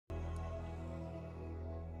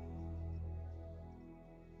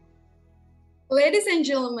Ladies and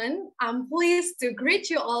gentlemen, I'm pleased to greet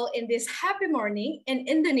you all in this happy morning in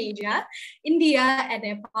Indonesia, India, and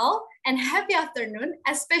Nepal, and happy afternoon,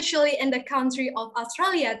 especially in the country of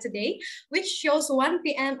Australia today, which shows 1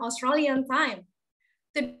 p.m. Australian time.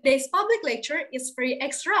 Today's public lecture is very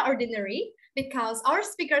extraordinary because our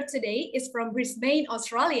speaker today is from Brisbane,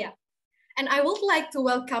 Australia. And I would like to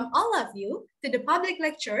welcome all of you to the public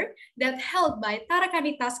lecture that held by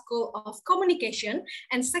Tarakanita School of Communication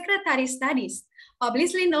and Secretary Studies,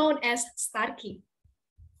 publicly known as STARKI.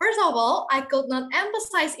 First of all, I could not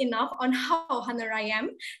emphasize enough on how honored I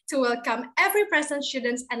am to welcome every present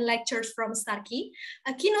students and lecturers from STARKI,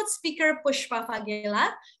 a keynote speaker Pushpa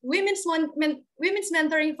Fagela, Women's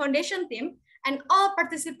Mentoring Foundation team, and all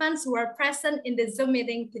participants who are present in the Zoom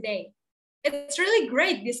meeting today. It's really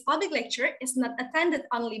great this public lecture is not attended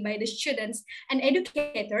only by the students and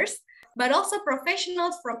educators, but also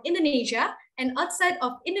professionals from Indonesia and outside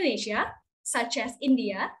of Indonesia, such as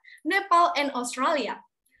India, Nepal, and Australia.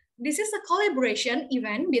 This is a collaboration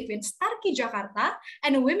event between STARKI Jakarta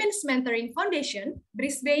and Women's Mentoring Foundation,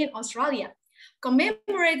 Brisbane, Australia,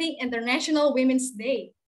 commemorating International Women's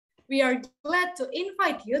Day. We are glad to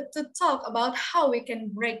invite you to talk about how we can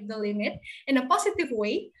break the limit in a positive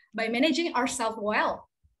way by managing ourselves well.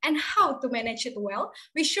 And how to manage it well,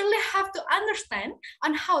 we surely have to understand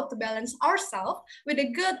on how to balance ourselves with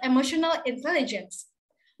a good emotional intelligence.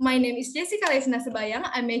 My name is Jessica Lesna Sebayang.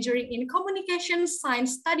 I'm majoring in Communication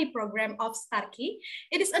Science Study Program of STARKI.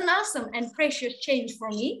 It is an awesome and precious change for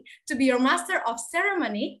me to be your Master of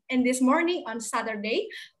Ceremony in this morning on Saturday,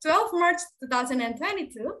 12 March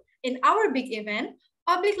 2022, in our big event,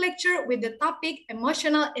 public lecture with the topic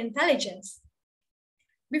Emotional Intelligence.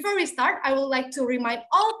 Before we start, I would like to remind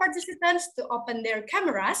all participants to open their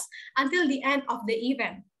cameras until the end of the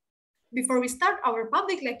event. Before we start our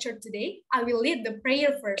public lecture today, I will lead the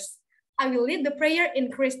prayer first. I will lead the prayer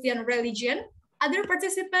in Christian religion. Other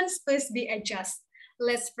participants, please be adjusted.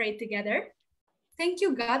 Let's pray together. Thank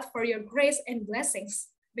you, God, for your grace and blessings,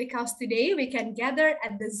 because today we can gather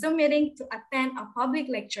at the Zoom meeting to attend a public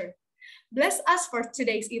lecture. Bless us for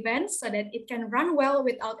today's event so that it can run well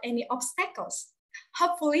without any obstacles.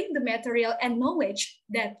 Hopefully, the material and knowledge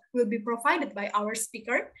that will be provided by our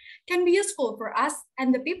speaker can be useful for us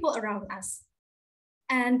and the people around us.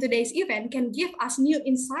 And today's event can give us new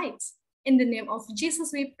insights. In the name of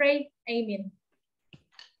Jesus we pray, amen.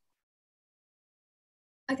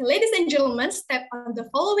 Okay, ladies and gentlemen, step on the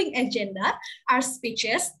following agenda are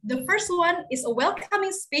speeches. The first one is a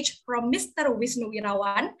welcoming speech from Mr. Wisnu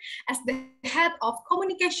Wirawan as the head of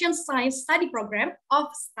Communication Science Study Program of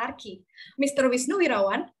STARKI. Mr. Wisnu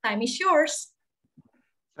Wirawan, time is yours.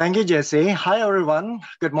 Thank you, Jesse. Hi, everyone.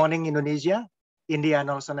 Good morning, Indonesia, India, and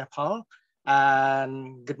also Nepal.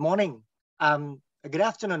 And good morning. Good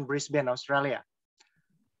afternoon, Brisbane, Australia.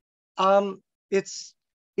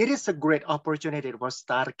 It is a great opportunity for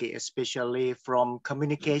STARKI, especially from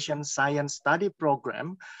Communication Science Study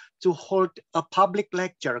Program, to hold a public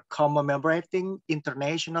lecture commemorating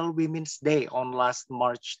International Women's Day on last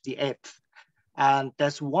March the 8th. And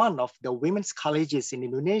as one of the women's colleges in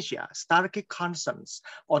Indonesia, STARKI concerns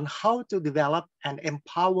on how to develop and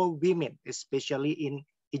empower women, especially in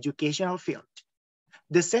educational field.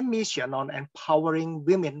 The same mission on empowering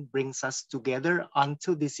women brings us together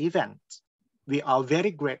onto this event. We are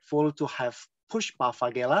very grateful to have Pushpa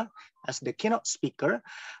Fagela as the keynote speaker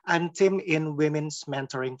and team in Women's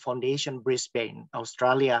Mentoring Foundation Brisbane,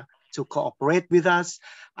 Australia, to cooperate with us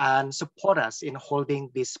and support us in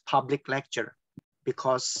holding this public lecture.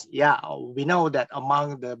 Because we know that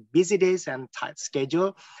among the busy days and tight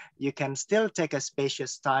schedule, you can still take a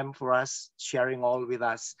spacious time for us sharing all with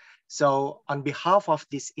us. So on behalf of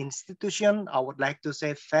this institution, I would like to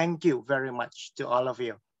say thank you very much to all of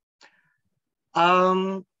you.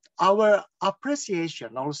 Our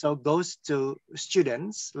appreciation also goes to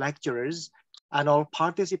students, lecturers, and all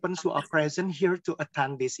participants who are present here to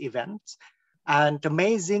attend this event. And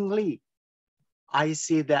amazingly, I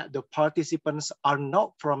see that the participants are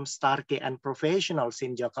not from STARKI and professionals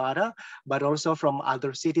in Jakarta, but also from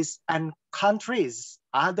other cities and countries,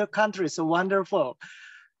 other countries. So wonderful.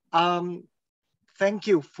 Thank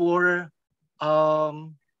you for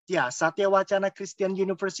Satya Wacana Christian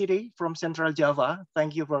University from Central Java.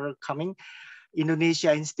 Thank you for coming.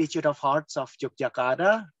 Indonesia Institute of Arts of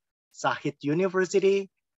Yogyakarta, Sahid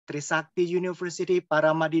University, Trisakti University,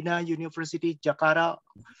 Paramadina University, Jakarta,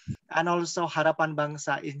 and also Harapan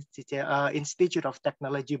Bangsa Institute of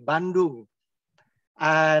Technology, Bandung.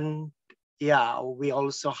 And we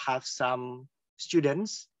also have some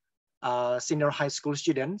students, senior high school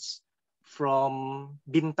students from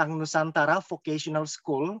Bintang Nusantara Vocational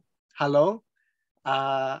School. Hello.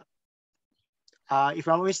 If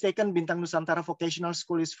I'm not mistaken, Bintang Nusantara Vocational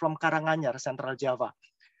School is from Karanganyar, Central Java.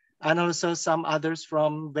 And also some others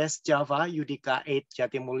from West Java, Yudika 8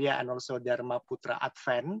 Jatimulya, and also Dharma Putra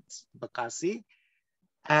Advent, Bekasi.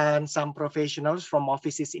 And some professionals from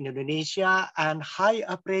offices in Indonesia, and high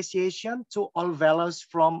appreciation to all fellows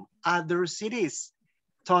from other cities.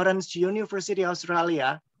 Torrens University,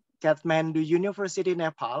 Australia, Kathmandu University,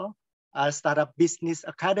 Nepal, Startup Business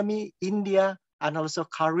Academy, India, and also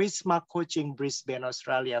Charisma Coaching, Brisbane,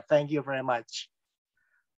 Australia. Thank you very much.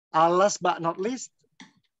 Last but not least,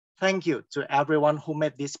 thank you to everyone who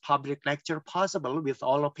made this public lecture possible with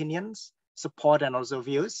all opinions, support, and also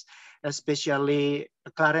views, especially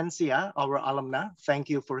Clarencia, our alumna. Thank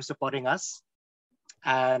you for supporting us.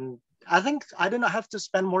 And I think I do not have to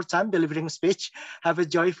spend more time delivering speech. Have a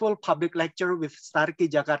joyful public lecture with STARKI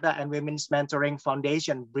Jakarta and Women's Mentoring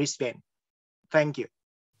Foundation, Brisbane. Thank you.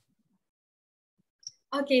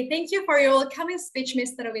 Okay, thank you for your welcoming speech,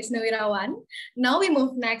 Mr. Wisnuwirawan. Now we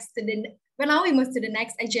move to the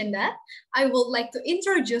next agenda. I would like to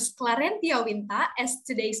introduce Clarentia Winta as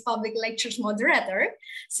today's public lectures moderator.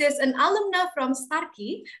 She is an alumna from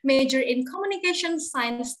STARKI, major in Communication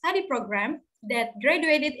Science Study Program that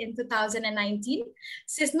graduated in 2019.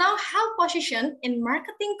 She's now held position in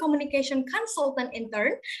Marketing Communication Consultant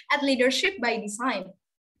Intern at Leadership by Design.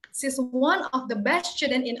 She's one of the best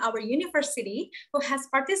students in our university who has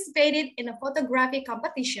participated in a photography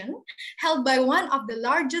competition held by one of the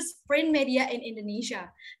largest print media in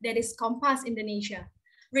Indonesia, that is Kompas Indonesia,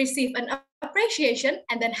 received an appreciation,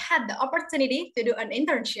 and then had the opportunity to do an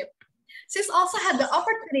internship. She's also had the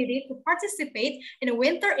opportunity to participate in a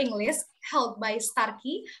Winter English held by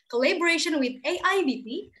STARKI, collaboration with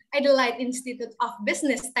AIBT, Adelaide Institute of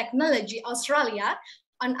Business Technology, Australia,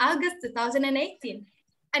 on August 2018.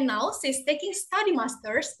 And now she's taking study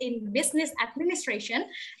masters in business administration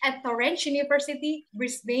at Torrens University,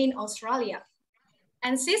 Brisbane, Australia.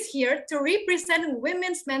 And she's here to represent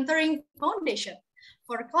Women's Mentoring Foundation.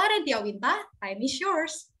 For Clarentia Winta, time is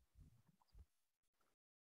yours.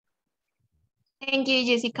 Thank you,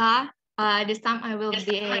 Jessica. This time I will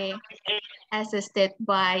be assisted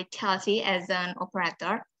by Chelsea as an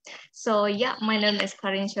operator. So yeah, my name is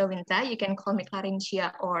Clarentia Winta. You can call me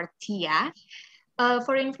Clarentia or Tia.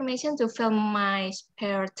 For information, to fill my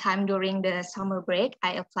spare time during the summer break,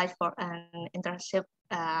 I applied for an internship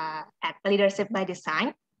at Leadership by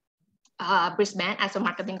Design, Brisbane, as a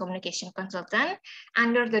marketing communication consultant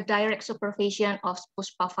under the direct supervision of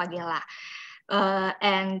Puspa Fagela.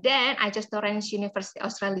 And then I just Torrens University,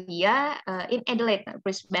 Australia, in Adelaide,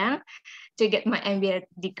 Brisbane, to get my MBA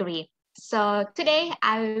degree. So today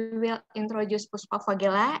I will introduce Puspa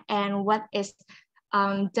Fagela and what is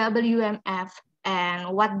WMF and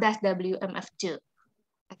what does WMF do.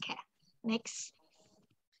 Okay, next.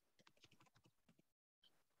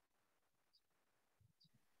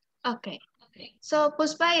 Okay, so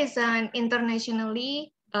Puspa is an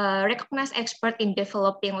internationally recognized expert in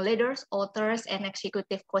developing leaders, authors, and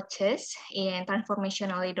executive coaches in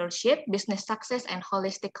transformational leadership, business success, and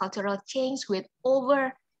holistic cultural change with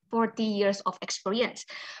over 40 years of experience.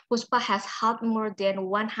 Puspa has helped more than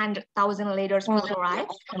 100,000 leaders worldwide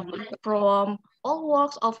from all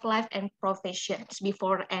walks of life and professions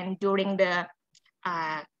before and during the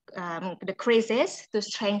crisis to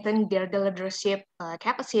strengthen their leadership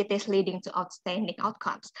capacities, leading to outstanding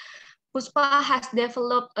outcomes. Puspa has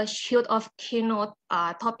developed a suite of keynote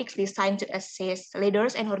topics designed to assist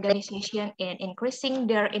leaders and organizations in increasing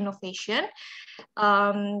their innovation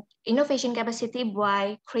capacity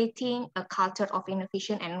by creating a culture of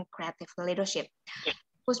innovation and creative leadership.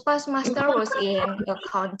 Puspa's master was in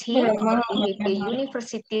accounting with the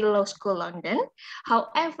University Law School London.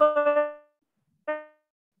 However,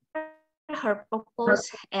 her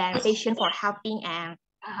purpose and passion for helping and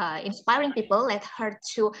inspiring people led her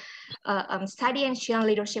to study and share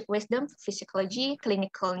leadership wisdom, physiology,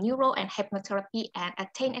 clinical neuro, and hypnotherapy, and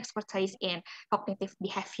attain expertise in cognitive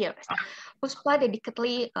behaviors. Puspa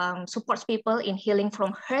dedicatedly supports people in healing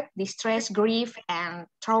from hurt, distress, grief, and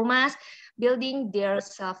traumas, building their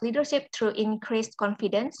self-leadership through increased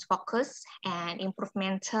confidence, focus, and improved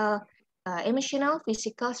mental, emotional,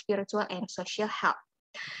 physical, spiritual, and social health.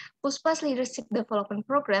 Puspa's leadership development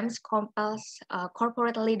programs compels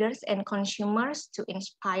corporate leaders and consumers to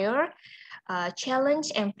inspire,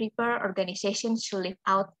 challenge, and prepare organizations to live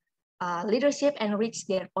out leadership and reach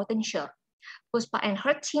their potential. Puspa and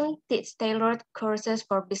her team teach tailored courses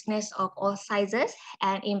for business of all sizes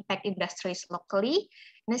and impact industries locally,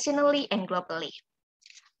 nationally, and globally.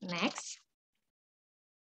 Next.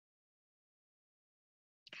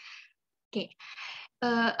 Okay.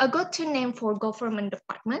 A go-to name for government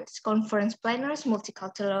departments, conference planners,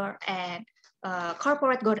 multicultural, and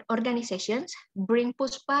corporate organizations bring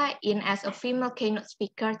Puspa in as a female keynote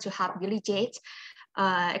speaker to help delegates,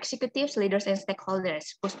 executives, leaders, and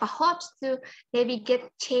stakeholders. Puspa hopes to navigate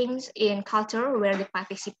change in culture where the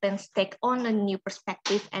participants take on a new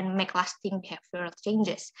perspective and make lasting behavioral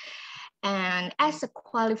changes. And as a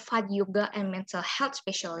qualified yoga and mental health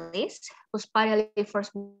specialist, Puspa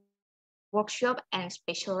delivers workshop and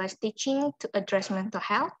specialized teaching to address mental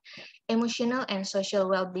health, emotional and social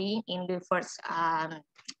well-being in diverse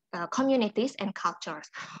communities and cultures.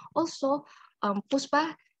 Also,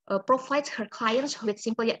 Puspa provides her clients with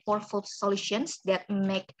simple yet powerful solutions that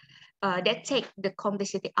take the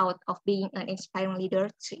complexity out of being an inspiring leader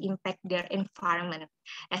to impact their environment.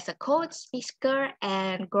 As a coach, speaker,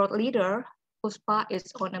 and growth leader, Puspa is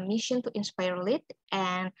on a mission to inspire, lead,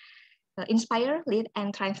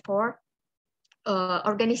 and transform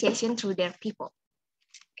organization through their people.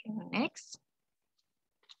 Okay, next.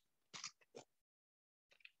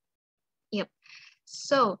 Yep.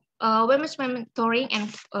 So Women's Mentoring and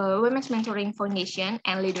Women's Mentoring Foundation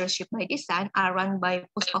and Leadership by Design are run by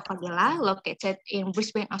Puspa Fagela, located in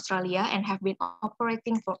Brisbane, Australia, and have been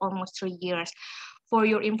operating for almost 3 years. For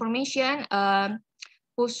your information,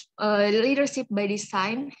 Leadership by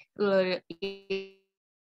Design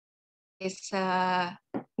is a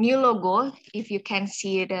new logo. If you can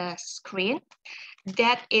see the screen,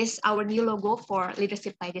 that is our new logo for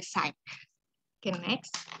Leadership by Design. Okay,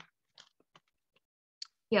 next.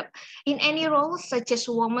 Yep. In any role such as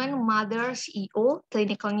woman, mother, CEO,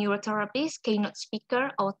 clinical neurotherapist, keynote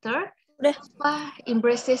speaker, author, Puspa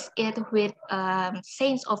embraces it with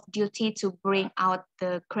sense of duty to bring out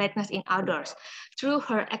the greatness in others. Through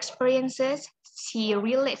her experiences, she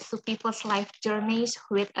relates to people's life journeys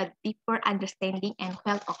with a deeper understanding and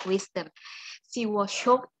wealth of wisdom. She was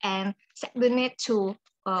shocked and saddened to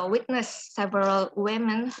witness several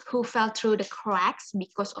women who fell through the cracks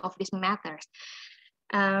because of these matters.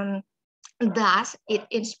 Thus, it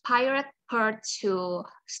inspired her to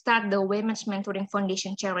start the Women's Mentoring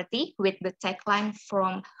Foundation charity with the tagline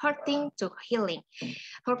 "From Hurting to Healing."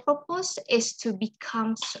 Her purpose is to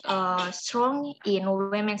become strong in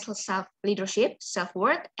women's self-leadership,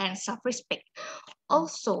 self-worth, and self-respect.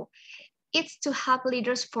 Also, it's to help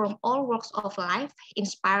leaders from all walks of life,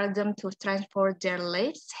 inspire them to transform their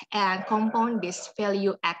lives, and compound this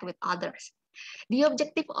value add with others. The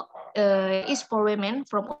objective is for women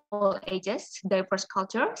from all ages, diverse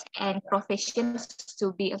cultures, and professions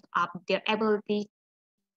to build up their ability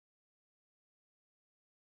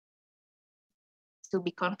to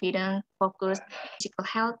be confident, focused, physical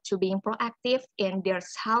health, to being proactive in their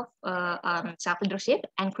self-leadership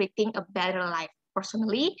and creating a better life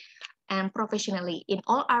personally and professionally in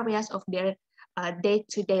all areas of their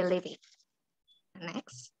day-to-day living.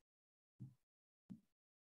 Next.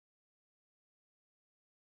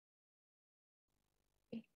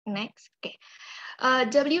 Next, okay.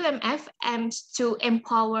 WMF aims to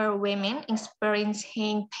empower women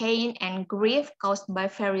experiencing pain and grief caused by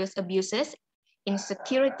various abuses,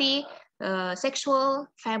 insecurity, sexual,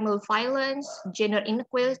 family violence, gender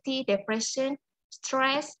inequality, depression,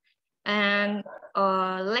 stress, and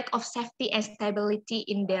lack of safety and stability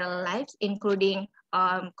in their lives, including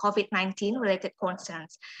COVID-19 related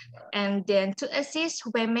concerns. And then to assist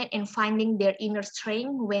women in finding their inner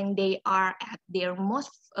strength when they are at their most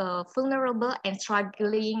vulnerable and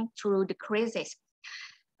struggling through the crisis.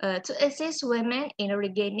 To assist women in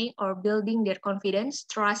regaining or building their confidence,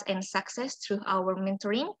 trust, and success through our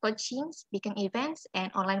mentoring, coaching, speaking events, and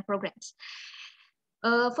online programs.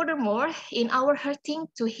 Furthermore, in our Hurting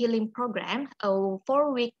to Healing program, a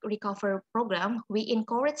 4-week recovery program, we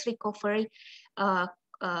encourage recovery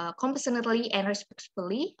compassionately and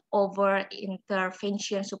respectfully over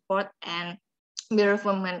intervention support and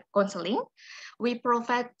bereavement counseling. We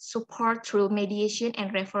provide support through mediation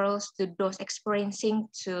and referrals to those experiencing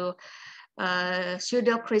suicidal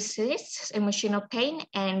crisis, emotional pain,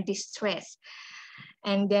 and distress.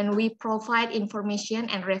 And then we provide information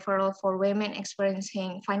and referral for women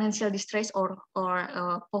experiencing financial distress or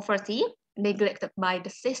poverty, neglected by the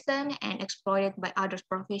system and exploited by other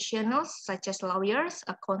professionals such as lawyers,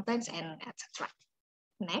 accountants, and etc.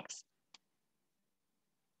 Next.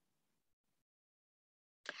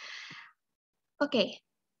 Okay.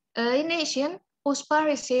 In addition, Puspa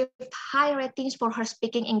received high ratings for her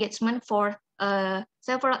speaking engagement for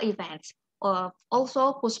several events.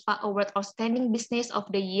 Also, Puspa Award Outstanding Business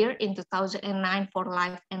of the Year in 2009 for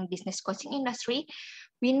Life and Business Coaching Industry,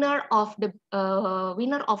 winner of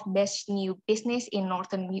Best New Business in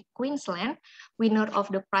Northern Queensland, winner of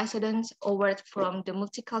the President's Award from the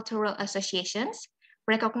Multicultural Associations,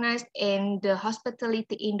 recognized in the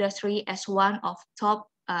hospitality industry as one of top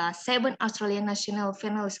 7 Australian national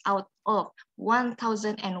finalists out of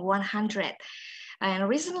 1,100. And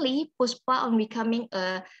recently, Puspa on becoming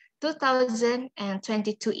a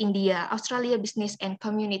 2022 India Australia Business and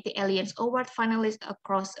Community Alliance Award finalist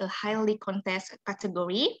across a highly contested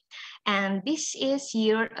category, and this is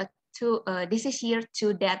year two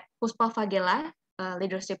that Puspa Fagela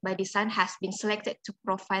Leadership by Design has been selected to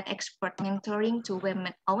provide expert mentoring to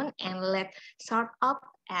women-owned and led startup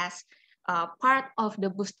as part of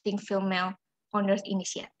the Boosting Female Founders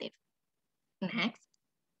Initiative. Next.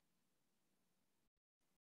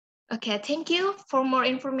 Okay, thank you. For more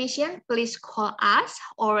information, please call us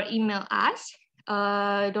or email us.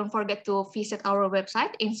 Don't forget to visit our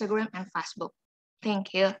website, Instagram, and Facebook.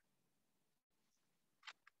 Thank you.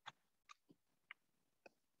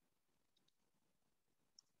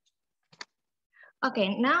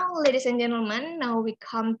 Okay, now, ladies and gentlemen, now we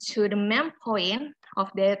come to the main point of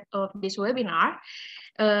this webinar.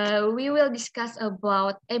 We will discuss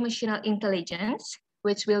about emotional intelligence,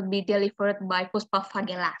 which will be delivered by Puspa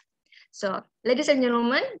Fagela. So, ladies and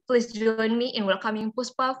gentlemen, please join me in welcoming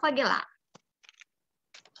Puspa Fagela.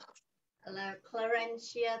 Hello,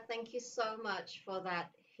 Clarencia. Thank you so much for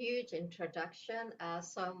that huge introduction.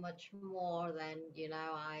 So much more than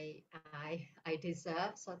I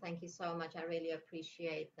deserve. So thank you so much. I really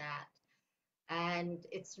appreciate that. And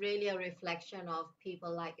it's really a reflection of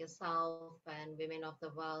people like yourself and women of the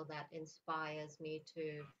world that inspires me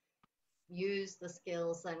to use the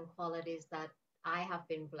skills and qualities that I have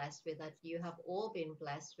been blessed with, that you have all been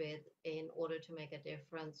blessed with, in order to make a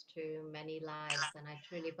difference to many lives. And I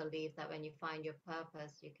truly believe that when you find your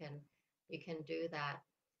purpose, you can do that.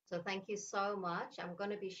 So thank you so much. I'm going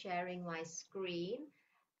to be sharing my screen,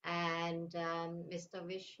 and Mr.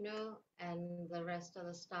 Vishnu and the rest of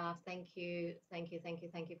the staff, thank you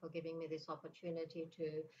for giving me this opportunity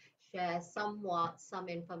to share some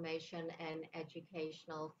information and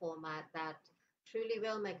educational format that truly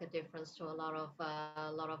will make a difference to a lot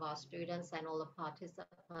of our students and all the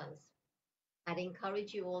participants. I'd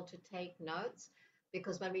encourage you all to take notes,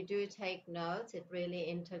 because when we do take notes, it really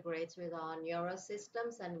integrates with our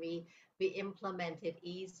neurosystems and we implement it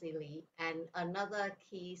easily. And another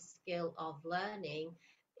key skill of learning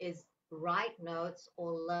is write notes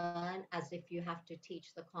or learn as if you have to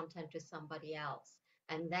teach the content to somebody else.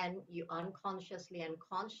 And then you unconsciously and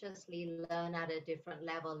consciously learn at a different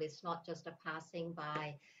level. It's not just a passing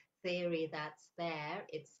by theory that's there.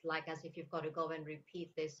 It's like as if you've got to go and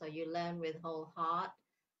repeat this. So you learn with whole heart,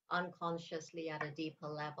 unconsciously at a deeper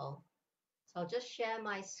level. So I'll just share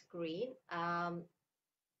my screen.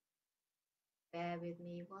 Bear with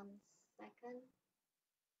me 1 second.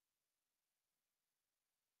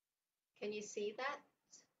 Can you see that,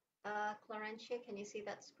 Clarencia? Can you see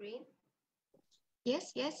that screen?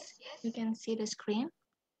 Yes, you can see the screen.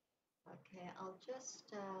 Okay, I'll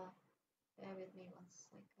just bear with me 1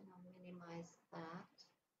 second. I'll minimize that.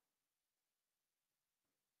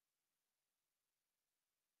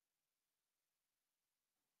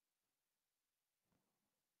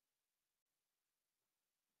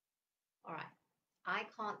 All right, I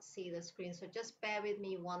can't see the screen, so just bear with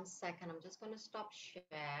me 1 second. I'm just going to stop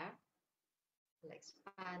share. I'll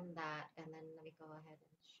expand that, and then let me go ahead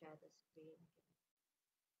and share the screen.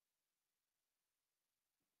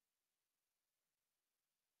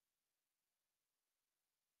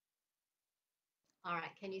 All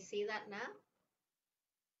right, can you see that now?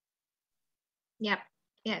 Yep,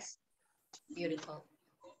 yes. Beautiful.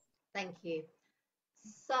 Thank you.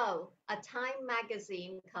 So, a Time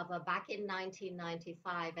magazine cover back in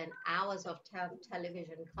 1995 and hours of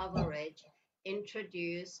television coverage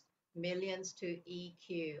introduced millions to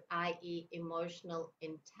EQ, i.e. emotional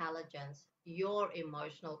intelligence, your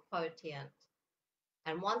emotional quotient.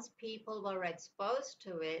 And once people were exposed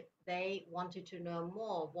to it, they wanted to know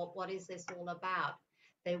more. What is this all about?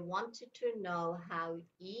 They wanted to know how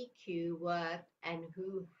EQ worked and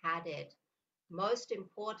who had it. Most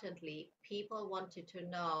importantly, people wanted to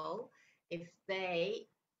know if they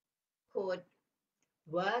could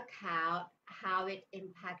work out how it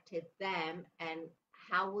impacted them and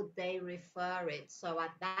how would they refer it. So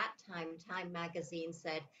at that time, Time magazine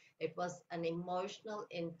said it was an emotional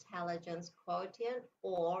intelligence quotient,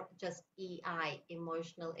 or just EI,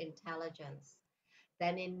 emotional intelligence.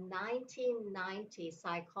 Then in 1990,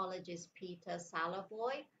 psychologist Peter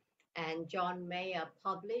Salovey and John Mayer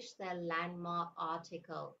published their landmark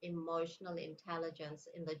article, Emotional Intelligence,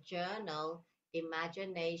 in the journal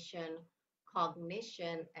imagination,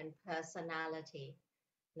 cognition, and personality.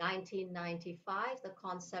 1995, the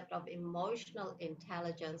concept of emotional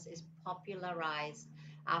intelligence is popularized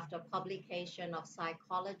after publication of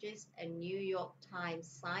psychologist and New York Times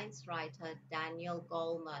science writer Daniel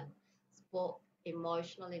Goleman's book,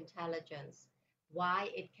 Emotional Intelligence, Why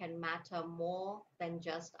It Can Matter More Than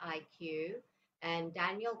Just IQ. And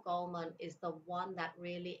Daniel Goleman is the one that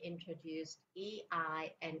really introduced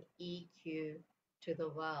EI and EQ to the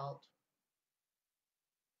world.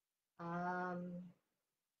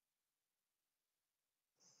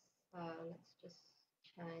 So let's just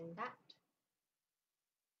change that.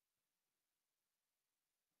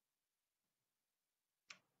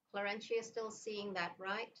 Florencia, you're still seeing that,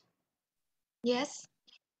 right? Yes.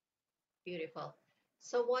 Beautiful.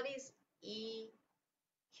 So what is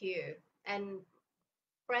EQ? And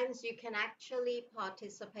friends, you can actually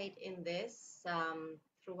participate in this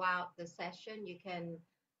throughout the session.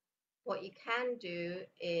 What you can do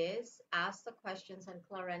is ask the questions, and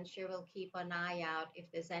Clarencia will keep an eye out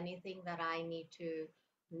if there's anything that I need to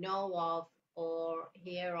know of or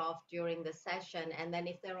hear of during the session. And then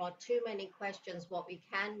if there are too many questions, what we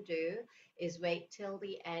can do is wait till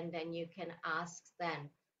the end and you can ask then.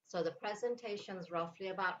 So the presentation is roughly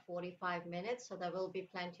about 45 minutes, so there will be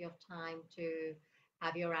plenty of time to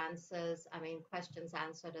have your questions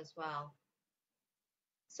answered as well.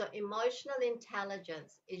 So emotional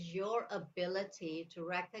intelligence is your ability to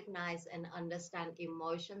recognize and understand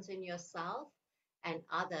emotions in yourself and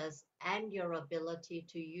others, and your ability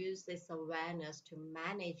to use this awareness to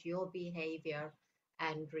manage your behavior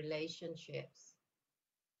and relationships.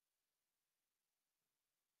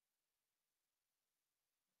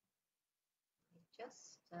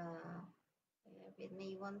 Just bear with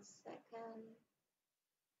me 1 second.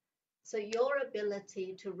 So your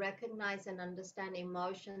ability to recognize and understand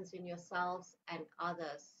emotions in yourselves and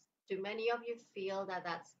others. Do many of you feel that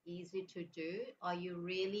that's easy to do? Are you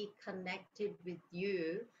really connected with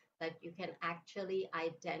you that you can actually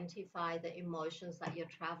identify the emotions that you're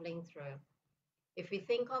traveling through? If we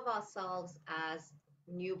think of ourselves as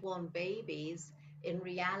newborn babies, in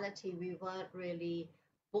reality, we weren't really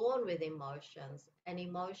born with emotions, and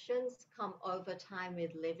emotions come over time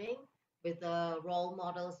with living, with the role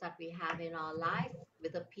models that we have in our life,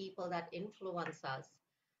 with the people that influence us.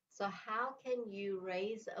 So, how can you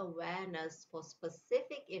raise awareness for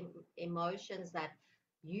specific emotions that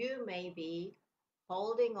you may be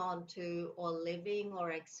holding on to or living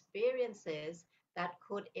or experiences that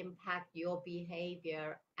could impact your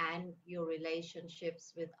behavior and your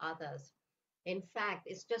relationships with others? In fact,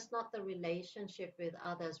 it's just not the relationship with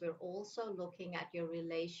others, we're also looking at your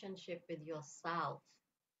relationship with yourself.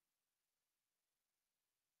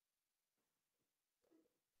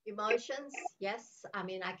 Emotions, yes. I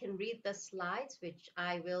can read the slides, which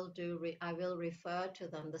I will do. I will refer to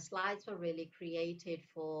them. The slides were really created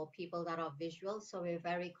for people that are visual, so we're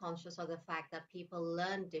very conscious of the fact that people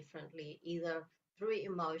learn differently, either through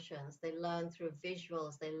emotions, they learn through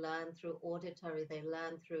visuals, they learn through auditory, they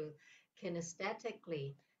learn through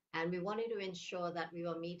kinesthetically. And we wanted to ensure that we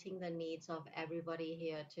were meeting the needs of everybody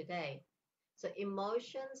here today. So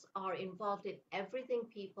emotions are involved in everything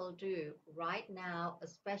people do right now,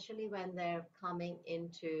 especially when they're coming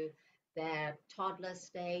into their toddler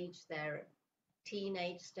stage, their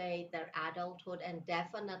teenage state, their adulthood, and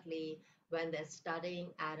definitely when they're studying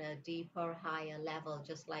at a deeper, higher level,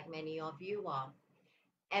 just like many of you are.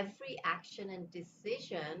 Every action and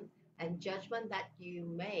decision and judgment that you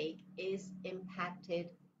make is impacted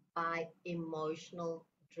by emotional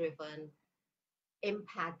driven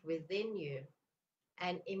impact within you.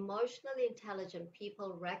 And emotionally intelligent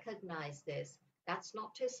people recognize this. That's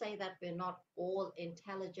not to say that we're not all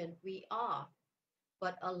intelligent, we are.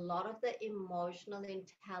 But a lot of the emotionally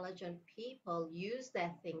intelligent people use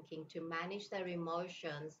their thinking to manage their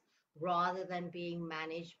emotions rather than being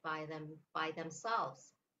managed by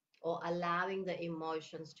themselves or allowing the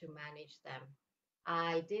emotions to manage them.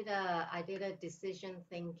 I did a decision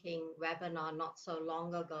thinking webinar not so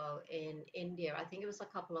long ago in India. I think it was a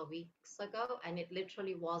couple of weeks ago, and it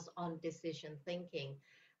literally was on decision thinking.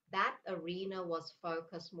 That arena was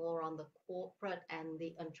focused more on the corporate and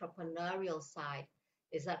the entrepreneurial side.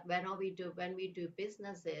 Is that when we do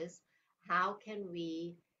businesses, how can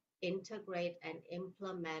we integrate and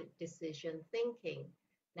implement decision thinking?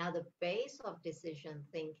 Now, the base of decision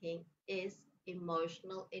thinking is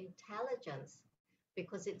emotional intelligence,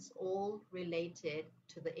 because it's all related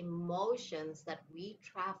to the emotions that we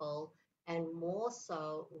travel, and more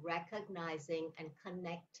so recognizing and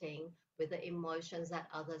connecting with the emotions that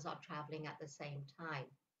others are traveling at the same time.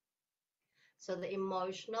 So the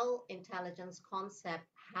emotional intelligence concept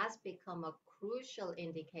has become a crucial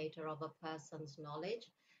indicator of a person's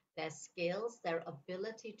knowledge, their skills, their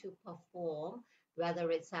ability to perform,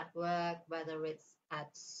 whether it's at work, whether it's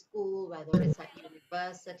at school, whether it's at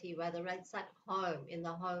university, whether it's at home, in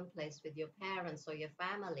the home place with your parents or your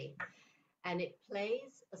family. And it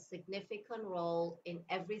plays a significant role in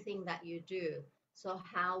everything that you do. So,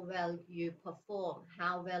 how well you perform,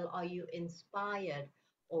 how well are you inspired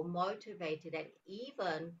or motivated, and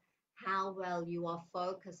even how well you are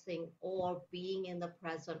focusing or being in the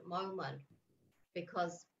present moment.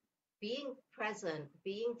 Because being present,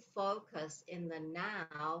 being focused in the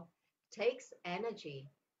now takes energy.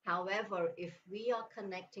 However, if we are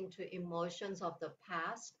connecting to emotions of the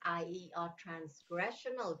past, i.e., our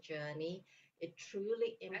transgressional journey, it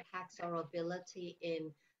truly impacts our ability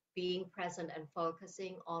in being present and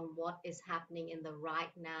focusing on what is happening in the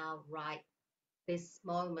right now, right this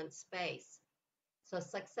moment space. So,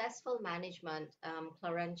 successful management,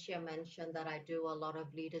 Clarentia mentioned that I do a lot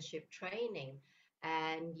of leadership training.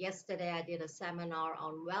 And yesterday I did a seminar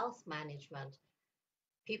on wealth management.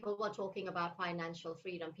 People were talking about financial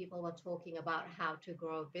freedom, people were talking about how to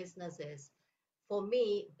grow businesses. For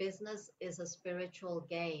me, business is a spiritual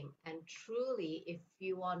game. And truly, if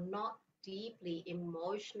you are not deeply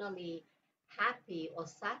emotionally happy or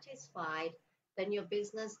satisfied, then your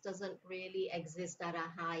business doesn't really exist at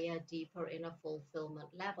a higher, deeper, inner fulfillment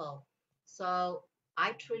level. So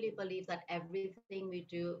I truly believe that everything we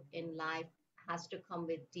do in life has to come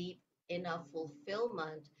with deep inner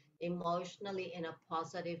fulfillment emotionally in a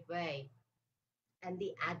positive way. And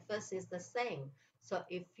the adverse is the same. So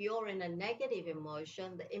if you're in a negative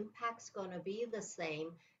emotion, the impact's going to be the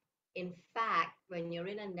same. In fact, when you're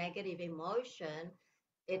in a negative emotion,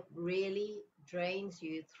 it really drains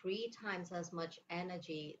you 3 times as much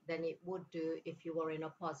energy than it would do if you were in a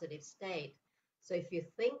positive state. So if you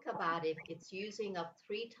think about it, it's using up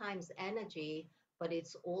 3 times energy, but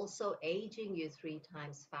it's also aging you 3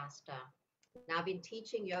 times faster. Now, I've been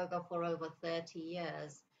teaching yoga for over 30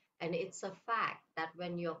 years, and it's a fact that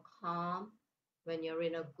when you're calm, when you're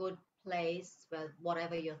in a good place, where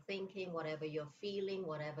whatever you're thinking, whatever you're feeling,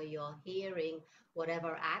 whatever you're hearing,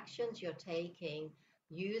 whatever actions you're taking,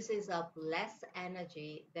 uses up less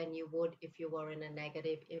energy than you would if you were in a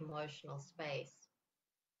negative emotional space.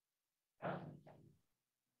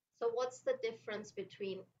 So, what's the difference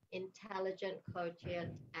between intelligent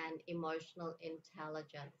quotient and emotional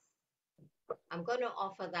intelligence? I'm going to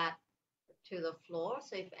offer that to the floor.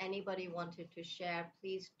 So if anybody wanted to share,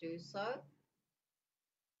 please do so.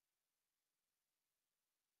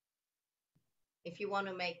 If you want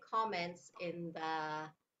to make comments in the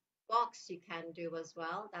box, you can do as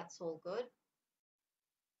well. That's all good.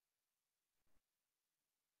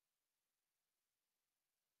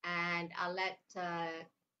 And I'll let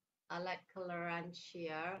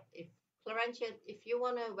Clarentia, if you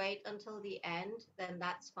want to wait until the end, then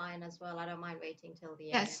that's fine as well. I don't mind waiting till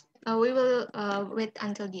the end. Yes, we will wait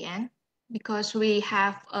until the end because we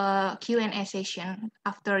have a Q&A session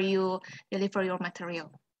after you deliver your material.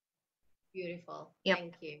 Beautiful. Yep.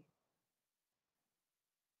 Thank you.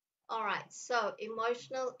 All right, so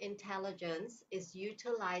emotional intelligence is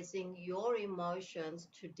utilizing your emotions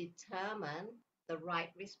to determine the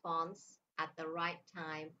right response at the right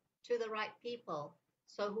time to the right people.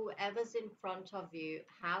 So, whoever's in front of you,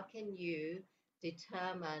 how can you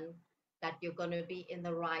determine that you're going to be in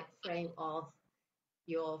the right frame of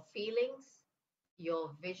your feelings,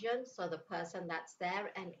 your vision, so the person that's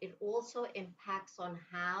there, and it also impacts on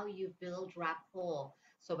how you build rapport.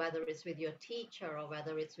 So whether it's with your teacher or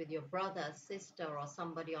whether it's with your brother, sister, or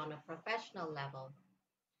somebody on a professional level.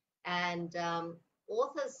 And the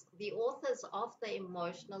authors of the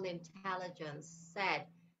emotional intelligence said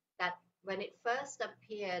that when it first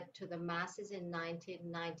appeared to the masses in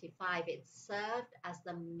 1995, it served as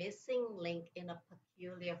the missing link in a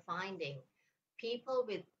peculiar finding. People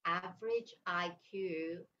with average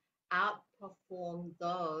IQ outperform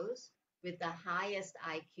those with the highest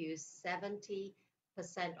IQ 70%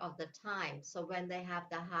 of the time. So when they have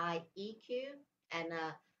the high EQ and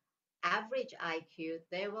a average IQ,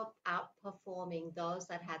 they were outperforming those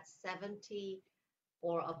that had 70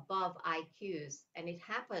 or above IQs. And it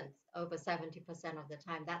happens over 70% of the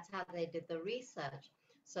time. That's how they did the research.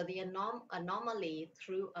 So the anomaly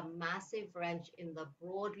threw a massive wrench in the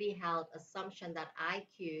broadly held assumption that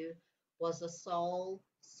IQ was the sole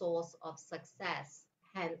source of success.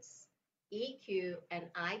 Hence, EQ and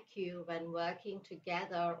IQ, when working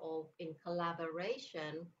together or in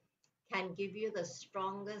collaboration, can give you the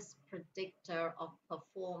strongest predictor of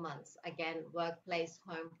performance. Again, workplace,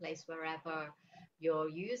 home place, wherever you're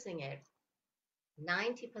using it.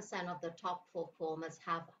 90% of the top performers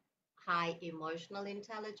have high emotional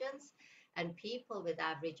intelligence, and people with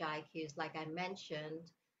average IQs, like I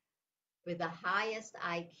mentioned, with the highest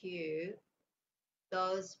IQ,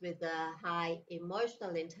 those with the high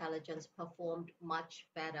emotional intelligence performed much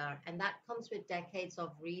better. And that comes with decades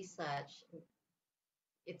of research.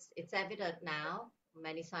 It's evident now,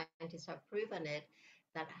 many scientists have proven it,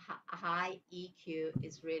 that high EQ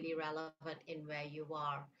is really relevant in where you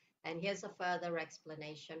are. And here's a further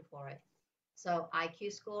explanation for it. So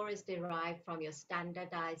IQ score is derived from your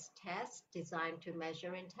standardized test designed to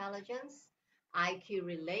measure intelligence. IQ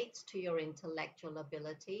relates to your intellectual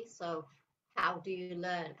ability. So how do you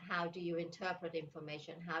learn? How do you interpret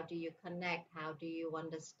information? How do you connect? How do you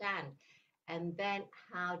understand? And then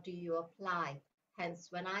how do you apply? Hence,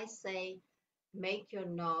 when I say make your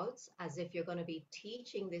notes as if you're going to be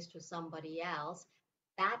teaching this to somebody else,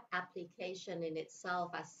 that application in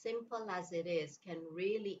itself, as simple as it is, can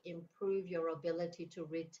really improve your ability to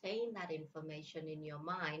retain that information in your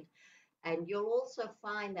mind. And you'll also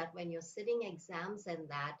find that when you're sitting exams and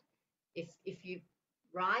that, if you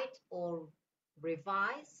write or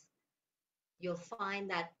revise, you'll find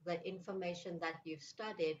that the information that you've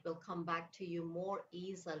studied will come back to you more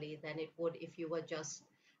easily than it would if you were just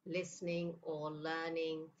listening or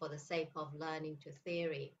learning for the sake of learning to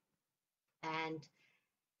theory. And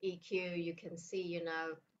EQ, you can see,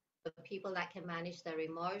 the people that can manage their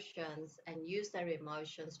emotions and use their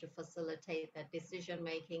emotions to facilitate their decision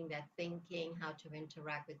making, their thinking, how to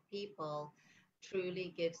interact with people,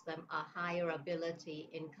 truly gives them a higher ability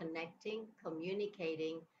in connecting,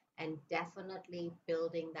 communicating, and definitely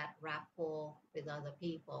building that rapport with other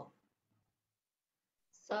people.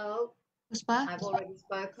 So Puspa, I've already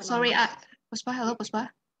spoken sorry, on Puspa, hello, Puspa.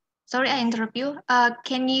 Sorry, I interrupt you.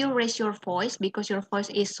 Can you raise your voice because your voice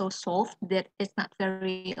is so soft that it's not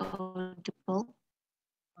very audible?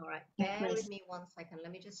 All right, Yeah, bear with please. me 1 second.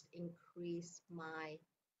 Let me just increase my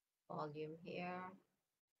volume here.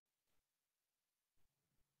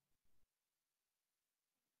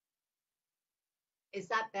 Is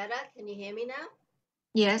that better? Can you hear me now?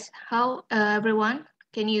 Yes. How, everyone?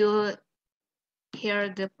 Can you hear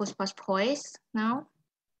the Puspa's voice now?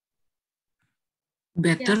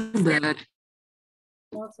 Better, but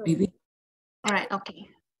maybe. All right. Okay.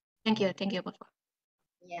 Thank you. Thank you, Puspa.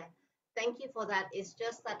 Yeah, thank you for that. It's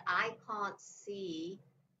just that I can't see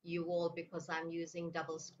you all because I'm using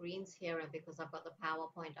double screens here and because I've got the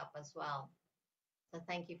PowerPoint up as well. So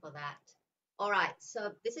thank you for that. All right,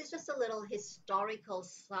 so this is just a little historical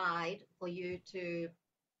side for you to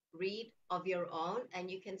read of your own. And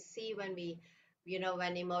you can see when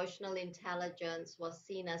when emotional intelligence was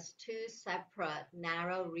seen as two separate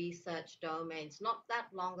narrow research domains, not that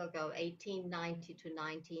long ago, 1890 to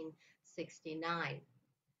 1969.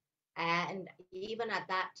 And even at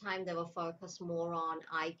that time, they were focused more on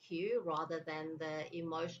IQ rather than the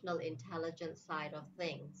emotional intelligence side of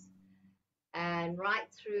things. And right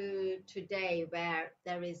through today, where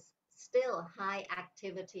there is still high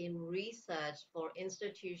activity in research for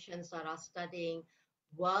institutions that are studying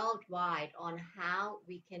worldwide on how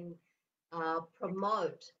we can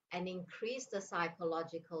promote and increase the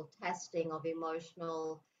psychological testing of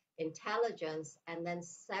emotional intelligence. And then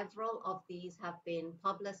several of these have been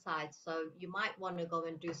publicized. So you might want to go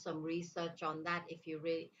and do some research on that if you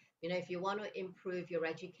really, if you want to improve your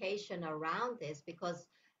education around this, because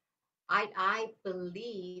I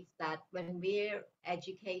believe that when we're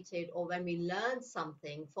educated or when we learn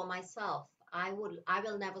something, for myself, I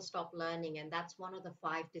will never stop learning. And that's one of the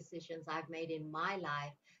 5 decisions I've made in my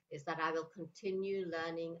life, is that I will continue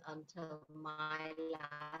learning until my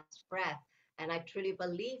last breath. And I truly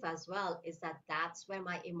believe as well is that that's where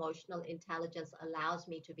my emotional intelligence allows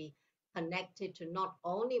me to be connected to not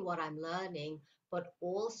only what I'm learning, but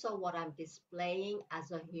also what I'm displaying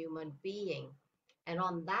as a human being. And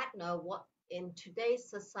on that note, what in today's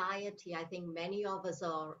society, I think many of us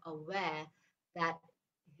are aware that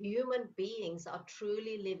human beings are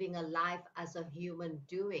truly living a life as a human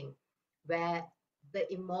doing, where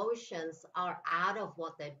the emotions are out of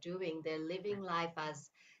what they're doing. They're living life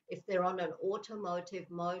as if they're on an automotive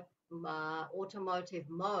mode,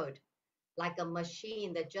 like a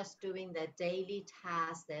machine. They're just doing their daily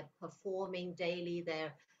tasks. They're performing daily.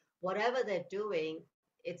 They're whatever they're doing.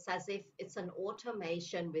 It's as if it's an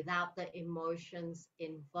automation without the emotions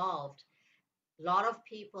involved. A lot of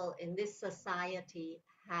people in this society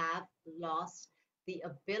have lost the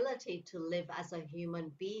ability to live as a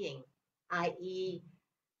human being, i.e.,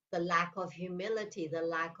 the lack of humility, the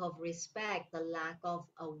lack of respect, the lack of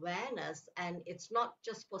awareness. And it's not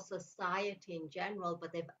just for society in general,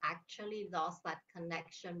 but they've actually lost that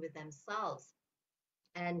connection with themselves.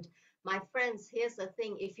 And my friends, here's the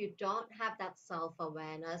thing: if you don't have that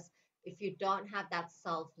self-awareness, if you don't have that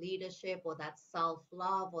self-leadership or that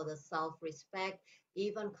self-love or the self-respect,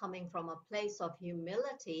 even coming from a place of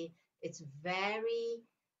humility, it's very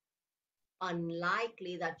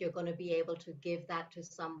unlikely that you're going to be able to give that to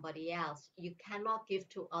somebody else. You cannot give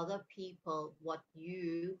to other people what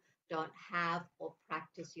you don't have or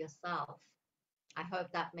practice yourself. I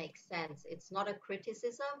hope that makes sense. It's not a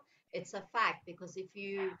criticism, it's a fact, because if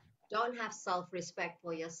you don't have self-respect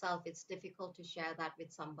for yourself, it's difficult to share that with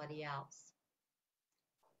somebody else.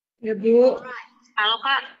 Ya, Bu. All right. Halo,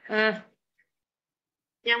 Kak.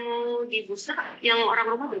 Yang mau di booster, yang orang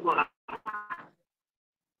rumah berbola.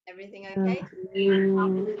 Everything okay?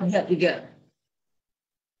 Tiga.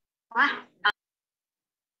 Wah.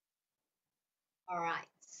 All right.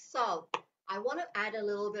 So I want to add a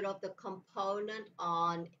little bit of the component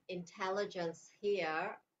on intelligence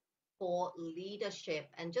here for leadership,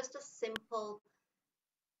 and just a simple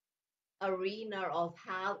arena of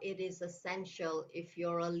how it is essential if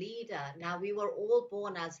you're a leader. Now, we were all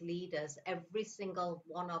born as leaders, every single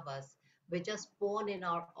one of us. We're just born in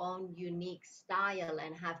our own unique style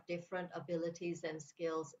and have different abilities and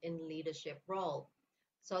skills in leadership role.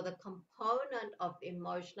 So the component of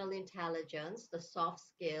emotional intelligence, the soft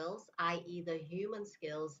skills, i.e. the human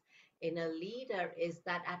skills in a leader, is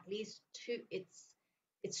that at least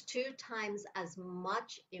it's 2 times as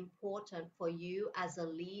much important for you as a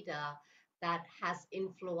leader that has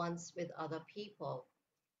influence with other people.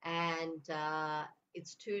 And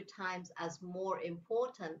it's 2 times as more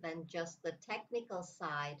important than just the technical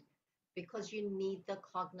side, because you need the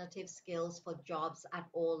cognitive skills for jobs at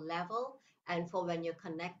all level and for when you're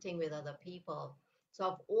connecting with other people. So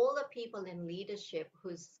of all the people in leadership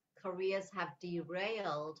whose careers have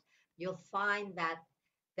derailed, you'll find that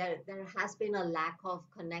there has been a lack of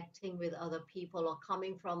connecting with other people or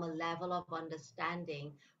coming from a level of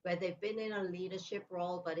understanding where they've been in a leadership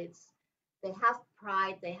role, but they have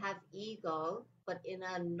pride, they have ego, but in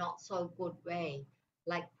a not so good way.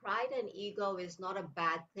 Like, pride and ego is not a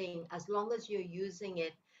bad thing as long as you're using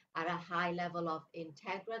it at a high level of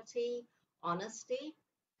integrity, honesty,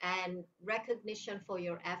 and recognition for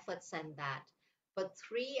your efforts and that. But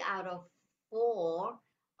 3 out of 4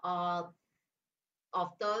 of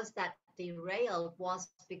those that derailed was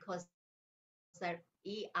because their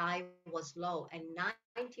EI was low, and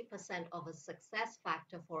 90% of a success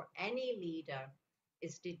factor for any leader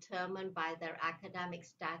is determined by their academic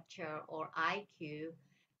stature or IQ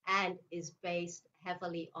and is based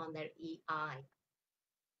heavily on their EI.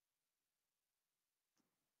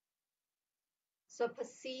 So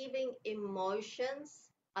perceiving emotions,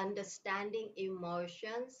 understanding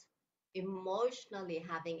emotions, emotionally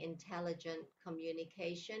having intelligent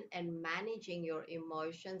communication and managing your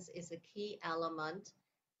emotions is a key element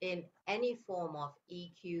in any form of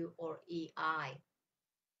EQ or EI.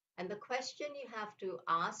 And the question you have to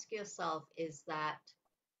ask yourself is that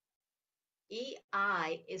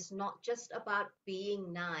EI is not just about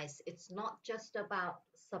being nice. It's not just about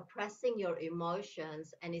suppressing your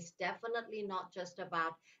emotions, and it's definitely not just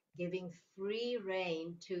about giving free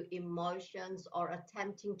rein to emotions or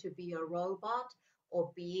attempting to be a robot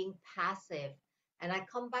or being passive. And I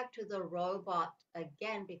come back to the robot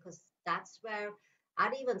again because that's where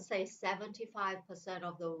I'd even say 75%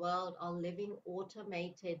 of the world are living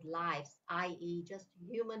automated lives, i.e. just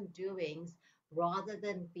human doings, rather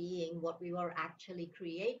than being what we were actually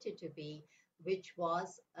created to be, which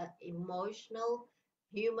was an emotional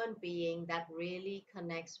human being that really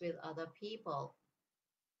connects with other people.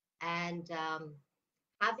 And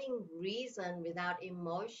having reason without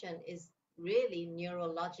emotion is really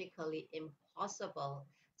neurologically impossible.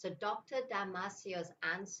 So Dr. Damasio's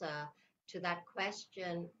answer to that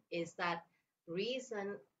question is that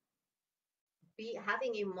reason,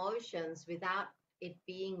 having emotions without it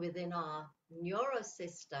being within our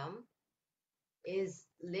neurosystem, is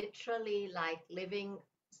literally like living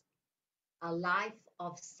a life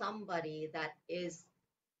of somebody that is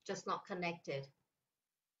just not connected,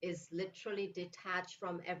 is literally detached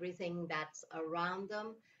from everything that's around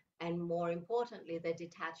them, and more importantly, they're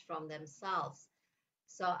detached from themselves.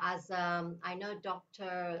 So as I know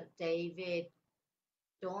Dr. David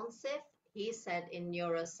Dornsif, he said in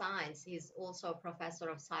neuroscience, he's also a professor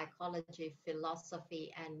of psychology,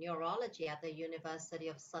 philosophy, and neurology at the University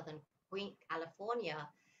of Southern California,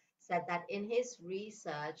 said that in his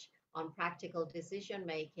research on practical decision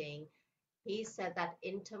making, he said that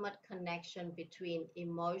intimate connection between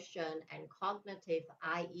emotion and cognitive,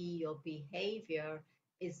 i.e. your behavior,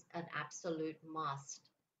 is an absolute must.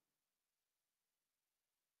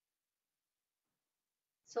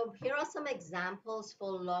 So here are some examples for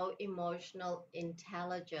low emotional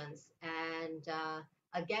intelligence. And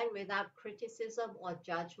again, without criticism or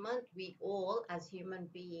judgment, we all, as human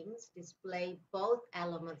beings, display both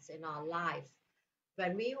elements in our life.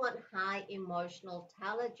 When we want high emotional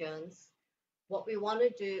intelligence, what we want to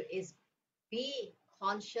do is be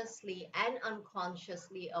consciously and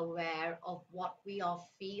unconsciously aware of what we are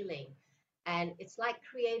feeling. And it's like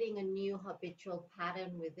creating a new habitual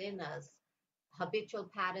pattern within us. Habitual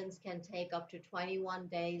patterns can take up to 21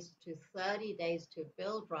 days to 30 days to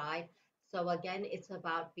build, right? So again, it's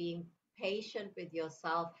about being patient with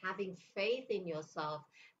yourself, having faith in yourself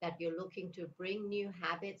that you're looking to bring new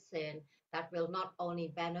habits in that will not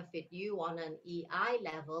only benefit you on an EI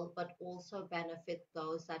level, but also benefit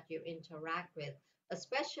those that you interact with,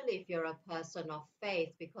 especially if you're a person of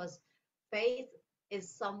faith, because faith is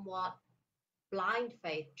somewhat blind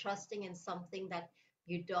faith, trusting in something that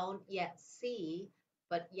you don't yet see,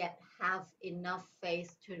 but yet have enough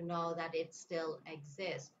faith to know that it still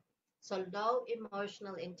exists. So low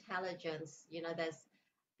emotional intelligence, there's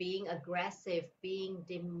being aggressive, being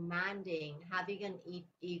demanding, having an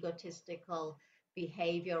egotistical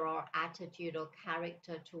behavior or attitude or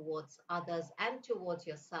character towards others and towards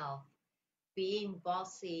yourself, being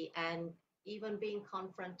bossy and even being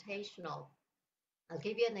confrontational. I'll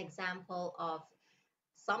give you an example of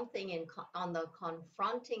something on the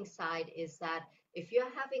confronting side is that if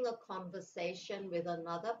you're having a conversation with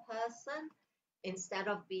another person, instead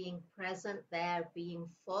of being present there, being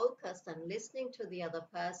focused and listening to the other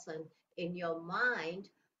person, in your mind,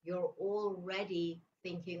 you're already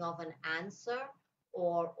thinking of an answer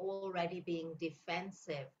or already being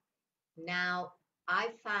defensive. Now, I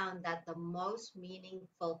found that the most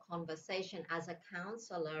meaningful conversation as a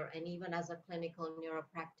counselor and even as a clinical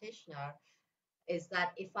neuropractitioner is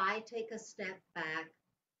that if I take a step back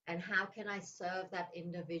and how can I serve that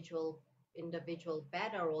individual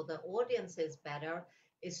better or the audiences better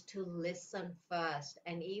is to listen first.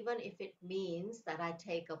 And even if it means that I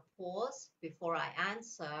take a pause before I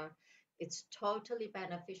answer, it's totally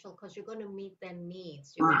beneficial because you're going to meet their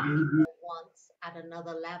needs. You're going to meet their wants at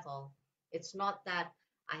another level. It's not that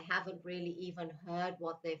I haven't really even heard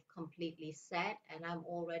what they've completely said and I'm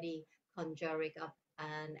already conjuring up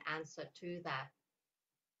an answer to that.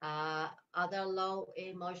 Other low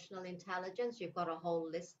emotional intelligence, you've got a whole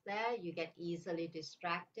list there. You get easily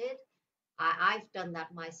distracted. I've done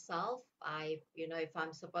that myself. If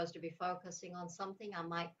I'm supposed to be focusing on something, I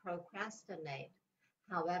might procrastinate.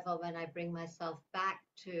 However, when I bring myself back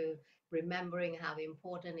to remembering how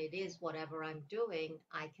important it is, whatever I'm doing,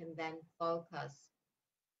 I can then focus.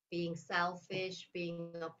 Being selfish, being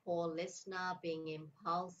a poor listener, being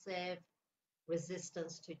impulsive,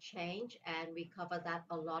 resistance to change, and we cover that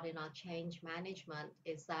a lot in our change management,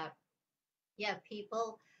 is that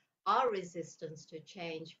people are resistant to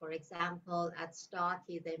change. For example, at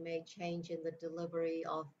STARKI they may change in the delivery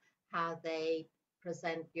of how they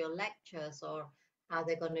present your lectures or how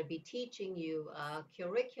they're going to be teaching you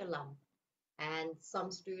curriculum. And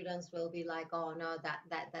some students will be like, oh no,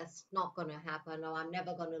 that's not going to happen, or I'm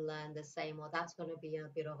never going to learn the same, or that's going to be a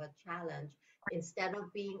bit of a challenge. Instead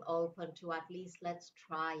of being open to at least let's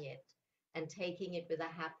try it and taking it with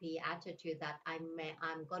a happy attitude that I'm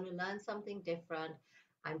going to learn something different,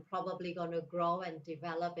 I'm probably going to grow and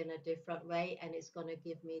develop in a different way, and it's going to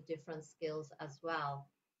give me different skills as well.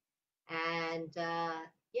 And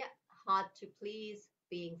hard to please,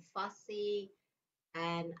 being fussy,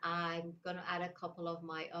 and I'm going to add a couple of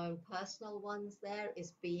my own personal ones there,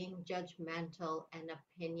 is being judgmental and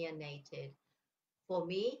opinionated. For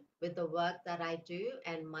me, with the work that I do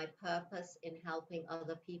and my purpose in helping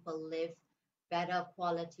other people live better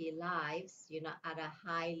quality lives, at a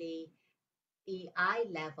highly EI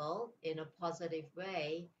level in a positive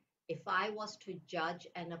way, if I was to judge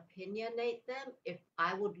and opinionate them, if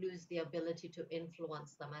I would lose the ability to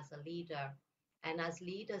influence them as a leader. And as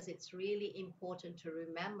leaders, it's really important to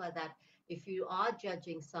remember that if you are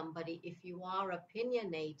judging somebody, if you are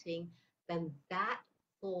opinionating, then that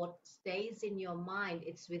thought stays in your mind.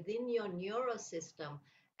 It's within your neurosystem,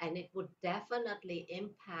 and it would definitely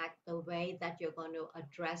impact the way that you're going to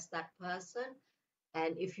address that person.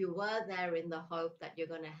 And if you were there in the hope that you're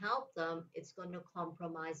going to help them, it's going to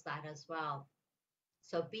compromise that as well.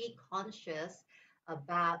 So be conscious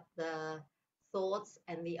about the thoughts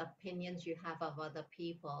and the opinions you have of other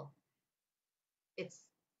people. It's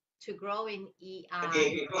to grow in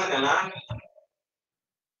EI.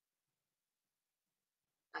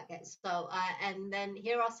 Okay, so and then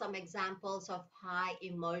here are some examples of high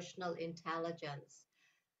emotional intelligence.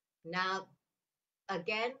 Now,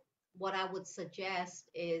 again, what I would suggest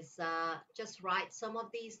is just write some of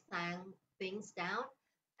these things down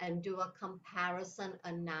and do a comparison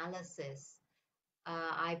analysis.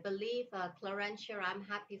 I believe, Clarentia, I'm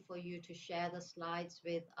happy for you to share the slides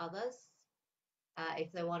with others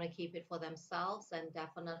if they want to keep it for themselves, and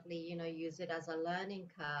definitely, use it as a learning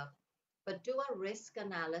curve. But do a risk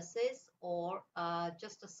analysis or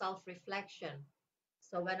just a self-reflection.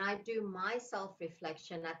 So when I do my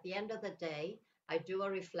self-reflection at the end of the day, I do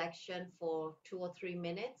a reflection for 2 or 3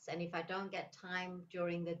 minutes. And if I don't get time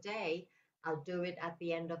during the day, I'll do it at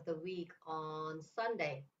the end of the week on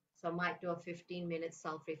Sunday. So I might do a 15-minute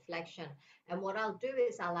self-reflection. And what I'll do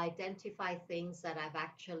is I'll identify things that I've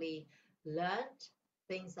actually learned,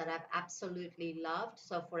 things that I've absolutely loved.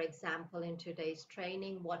 So for example, in today's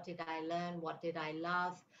training, what did I learn? What did I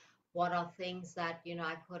love? What are things that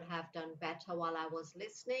I could have done better while I was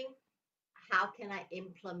listening? How can I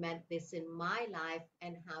implement this in my life?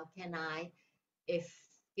 And how can I, if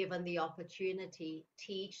given the opportunity,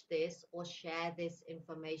 teach this or share this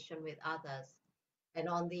information with others? And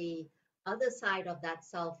on the other side of that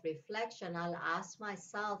self-reflection, I'll ask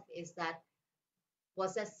myself,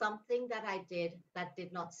 was there something that I did that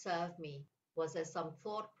did not serve me? Was there some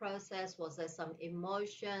thought process? Was there some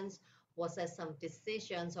emotions? Was there some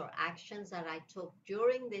decisions or actions that I took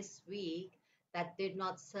during this week that did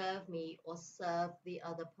not serve me or serve the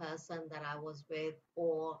other person that I was with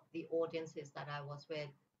or the audiences that I was with?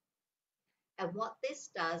 And what this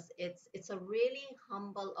does, it's a really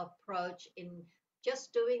humble approach in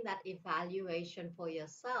just doing that evaluation for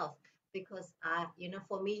yourself, because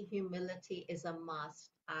for me, humility is a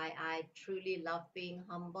must. I truly love being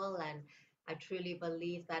humble, and I truly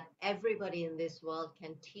believe that everybody in this world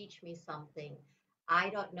can teach me something. I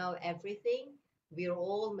don't know everything. We're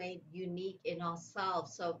all made unique in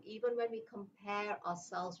ourselves. So even when we compare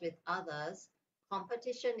ourselves with others,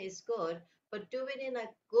 competition is good, but do it in a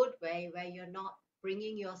good way where you're not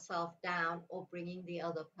bringing yourself down or bringing the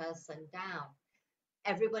other person down.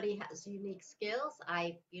 Everybody has unique skills.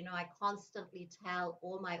 I constantly tell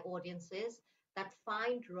all my audiences that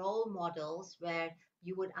find role models where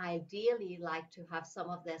you would ideally like to have some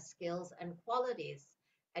of their skills and qualities.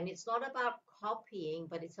 And it's not about copying,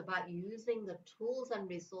 but it's about using the tools and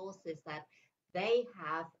resources that they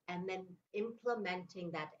have and then implementing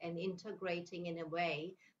that and integrating in a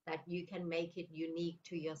way that you can make it unique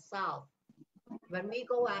to yourself. When we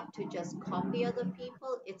go out to just copy other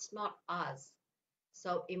people, it's not us.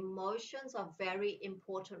 So emotions are very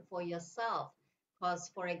important for yourself, because,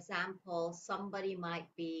 for example, somebody might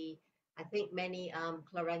be, I think many,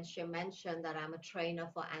 Clarentia mentioned that I'm a trainer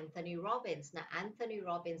for Anthony Robbins. Now, Anthony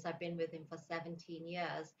Robbins, I've been with him for 17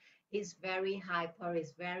 years. He's very hyper,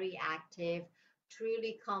 he's very active,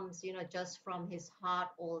 truly comes, just from his heart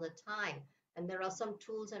all the time. And there are some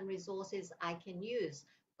tools and resources I can use,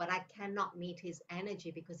 but I cannot meet his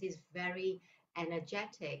energy because he's very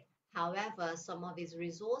energetic. However, some of his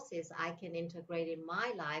resources I can integrate in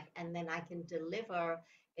my life, and then I can deliver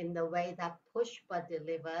in the way that Pushpa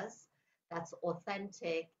delivers, that's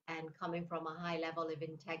authentic and coming from a high level of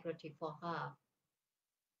integrity for her.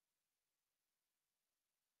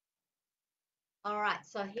 All right,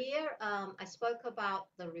 so here I spoke about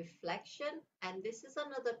the reflection, and this is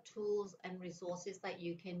another tools and resources that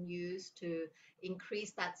you can use to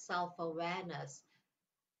increase that self-awareness.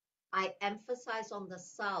 I emphasize on the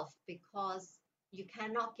self because you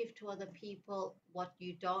cannot give to other people what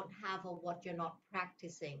you don't have or what you're not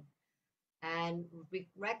practicing. And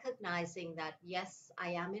recognizing that, yes,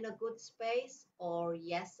 I am in a good space, or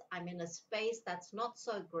yes, I'm in a space that's not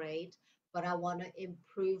so great, but I want to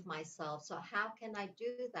improve myself. So how can I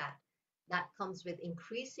do that? That comes with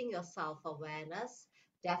increasing your self-awareness,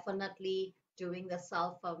 definitely doing the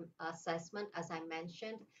self-assessment, as I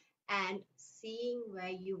mentioned, and seeing where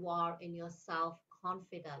you are in your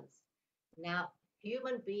self-confidence. Now,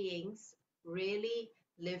 human beings really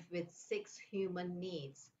live with 6 human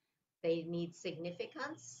needs. They need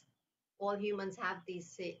significance. All humans have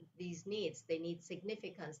these needs. They need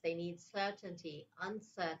significance. They need certainty,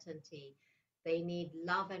 uncertainty. They need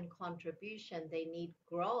love and contribution. They need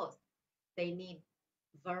growth. They need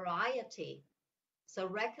variety. So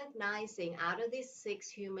recognizing out of these 6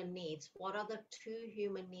 human needs, what are the 2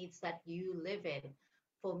 human needs that you live in?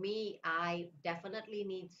 For me, I definitely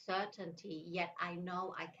need certainty, yet I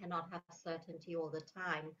know I cannot have certainty all the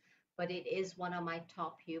time, but it is one of my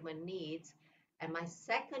top human needs. And my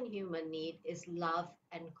second human need is love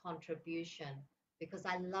and contribution, because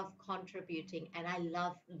I love contributing and I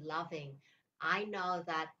love loving. I know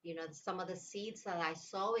that, some of the seeds that I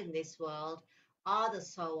sow in this world are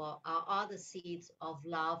the seeds of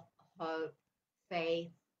love, hope, faith,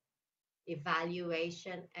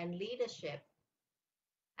 evaluation, and leadership.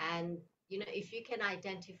 And, if you can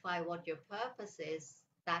identify what your purpose is,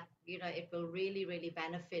 that, it will really, really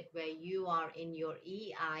benefit where you are in your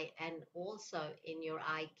EI and also in your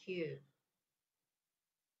IQ.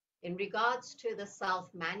 In regards to the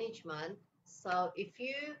self-management, so if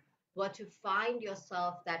you were to find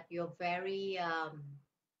yourself that you're very,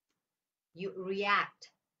 you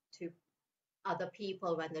react to other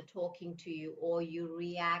people when they're talking to you, or you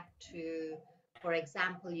react to, for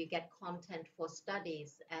example, you get content for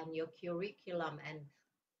studies and your curriculum, and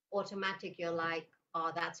automatic you're like,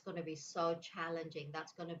 oh, that's going to be so challenging,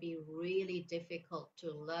 that's going to be really difficult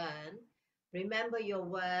to learn. Remember, your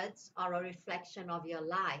words are a reflection of your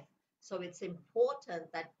life, so it's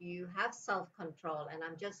important that you have self-control, and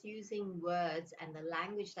I'm just using words and the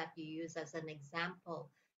language that you use as an example.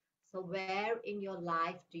 So where in your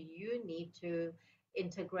life do you need to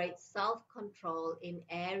integrate self-control in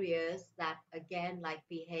areas that, again, like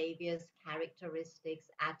behaviors, characteristics,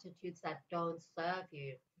 attitudes that don't serve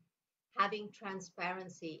you? Having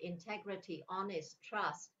transparency, integrity, honest,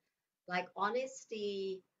 trust. Like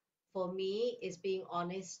honesty for me is being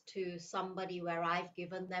honest to somebody where I've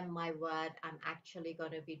given them my word. I'm actually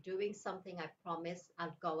going to be doing something I promise,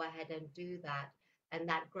 I'll go ahead and do that. And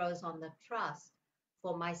that grows on the trust.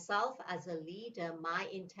 For myself as a leader, my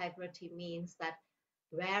integrity means that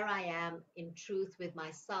where I am in truth with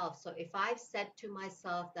myself. So if I've said to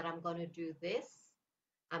myself that I'm going to do this,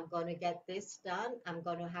 I'm going to get this done, I'm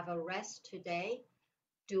going to have a rest today,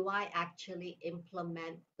 do I actually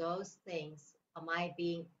implement those things? Am I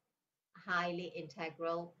being highly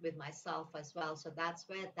integral with myself as well? So that's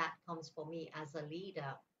where that comes for me as a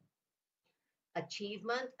leader.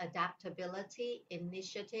 Achievement, adaptability,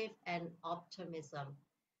 initiative, and optimism.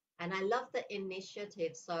 And I love the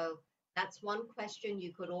initiative. So that's one question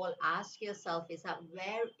you could all ask yourself, is that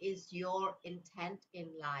where is your intent in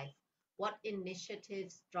life? What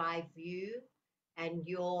initiatives drive you and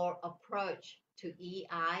your approach to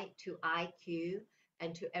EI, to IQ,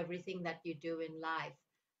 and to everything that you do in life?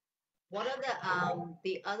 What are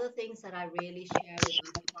the other things that I really share with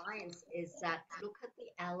my clients is that look at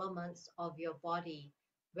the elements of your body.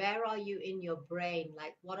 Where are you in your brain?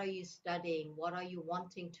 Like, what are you studying? What are you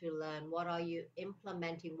wanting to learn? What are you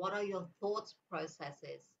implementing? What are your thoughts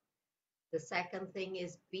processes? The second thing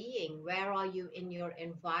is being. Where are you in your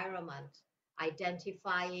environment?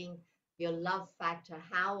 Identifying your love factor.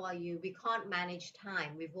 How are you? We can't manage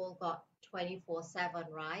time. We've all got 24/7,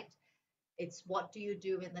 right? It's what do you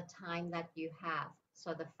do in the time that you have?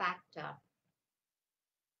 So the factor.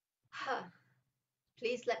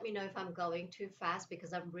 Please let me know if I'm going too fast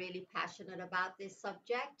because I'm really passionate about this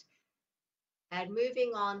subject. And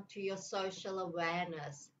moving on to your social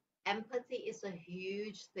awareness. Empathy is a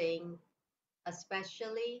huge thing,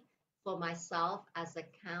 especially for myself as a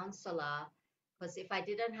counselor, because if I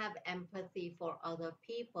didn't have empathy for other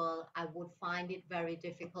people, I would find it very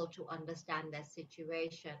difficult to understand their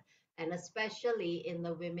situation. And especially in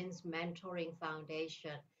the Women's Mentoring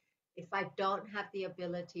Foundation, if I don't have the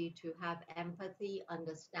ability to have empathy,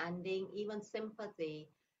 understanding, even sympathy,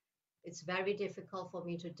 it's very difficult for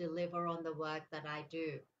me to deliver on the work that I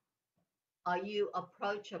do. Are you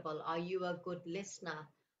approachable? Are you a good listener?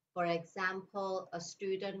 For example, a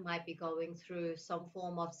student might be going through some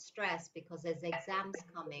form of stress because there's exams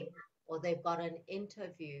coming or they've got an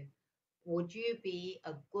interview. Would you be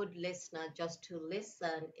a good listener just to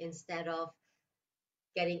listen instead of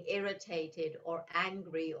getting irritated or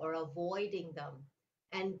angry or avoiding them?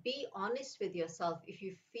 And be honest with yourself. If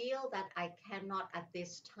you feel that I cannot at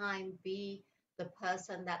this time be the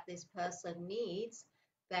person that this person needs,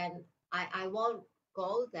 then I won't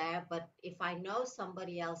go there. But if I know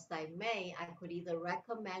somebody else that may, I could either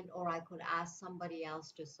recommend or I could ask somebody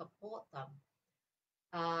else to support them.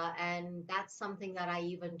 And that's something that I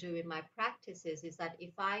even do in my practices, is that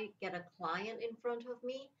if I get a client in front of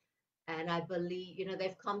me, and I believe,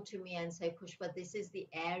 they've come to me and say, Pushpa, this is the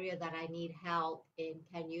area that I need help in.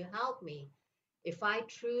 Can you help me? If I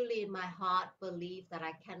truly in my heart believe that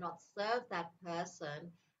I cannot serve that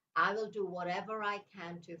person, I will do whatever I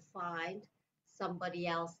can to find somebody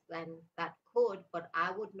else then that could, but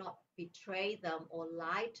I would not betray them or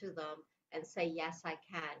lie to them and say, yes, I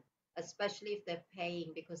can, especially if they're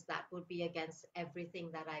paying, because that would be against everything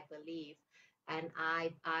that I believe. And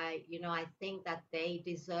I think that they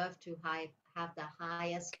deserve to have the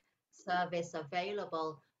highest service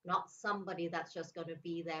available, not somebody that's just going to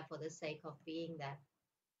be there for the sake of being there.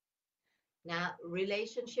 Now,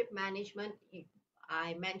 relationship management,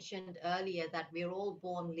 I mentioned earlier that we're all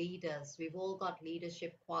born leaders. We've all got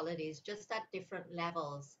leadership qualities, just at different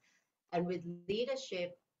levels. And with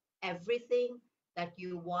leadership, everything that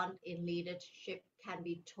you want in leadership can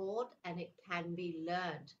be taught and it can be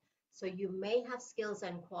learned. So you may have skills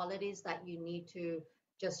and qualities that you need to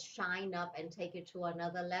just shine up and take it to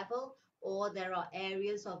another level, or there are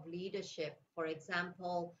areas of leadership. For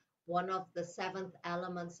example, one of the 7th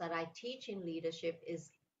elements that I teach in leadership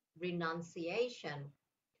is renunciation.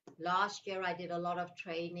 Last year, I did a lot of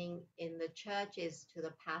training in the churches to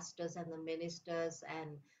the pastors and the ministers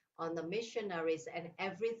and on the missionaries, and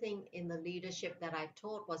everything in the leadership that I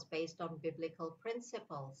taught was based on biblical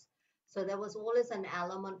principles. So there was always an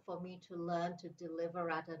element for me to learn to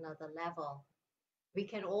deliver at another level. We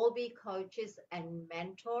can all be coaches and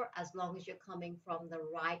mentor as long as you're coming from the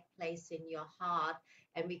right place in your heart.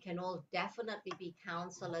 And we can all definitely be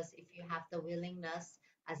counselors if you have the willingness,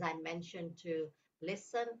 as I mentioned, to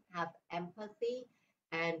listen, have empathy,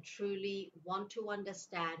 and truly want to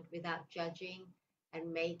understand without judging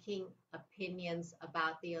and making opinions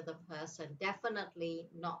about the other person. Definitely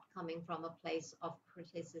not coming from a place of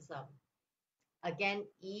criticism. Again,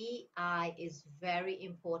 EI is very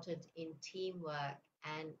important in teamwork.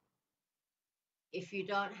 And if you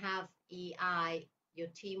don't have EI, your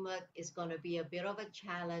teamwork is going to be a bit of a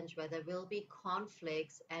challenge where there will be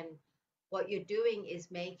conflicts. And what you're doing is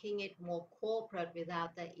making it more corporate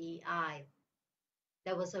without the EI.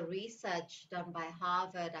 There was a research done by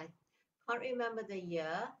Harvard. I can't remember the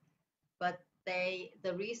year, but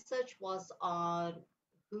the research was on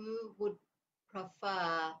who would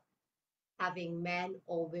prefer having men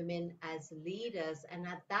or women as leaders. And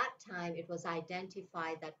at that time, it was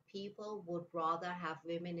identified that people would rather have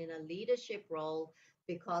women in a leadership role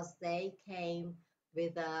because they came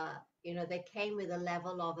with a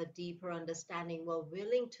level of a deeper understanding, were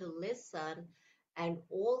willing to listen and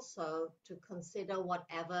also to consider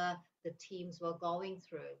whatever the teams were going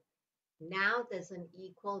through. Now there's an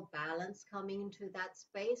equal balance coming into that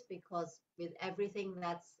space because with everything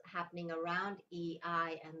that's happening around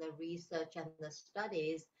EI and the research and the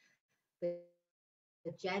studies, the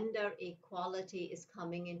gender equality is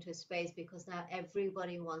coming into space because now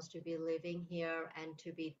everybody wants to be living here and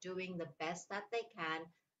to be doing the best that they can,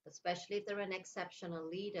 especially if they're an exceptional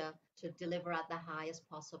leader, to deliver at the highest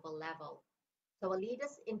possible level. So a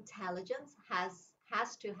leader's intelligence has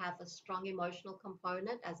to have a strong emotional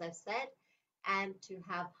component, as I've said, and to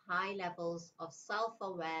have high levels of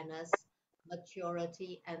self-awareness,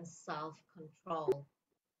 maturity, and self-control.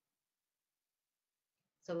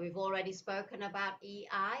 So we've already spoken about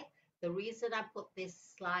EI. The reason I put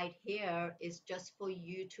this slide here is just for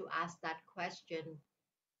you to ask that question.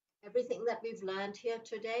 Everything that we've learned here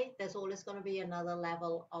today, there's always going to be another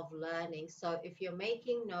level of learning. So if you're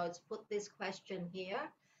making notes, put this question here,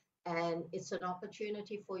 and it's an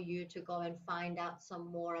opportunity for you to go and find out some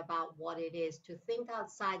more about what it is, to think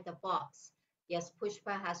outside the box. Yes,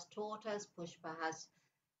 Pushpa has taught us, Pushpa has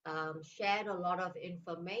shared a lot of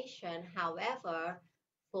information. However,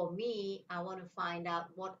 for me, I want to find out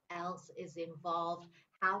what else is involved.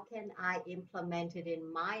 How can I implement it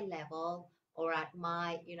in my level or at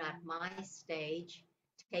my stage,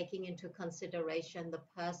 taking into consideration the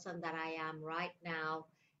person that I am right now,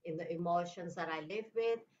 in the emotions that I live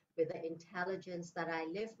with the intelligence that I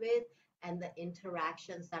live with, and the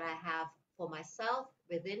interactions that I have for myself,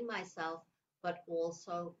 within myself, but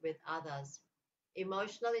also with others.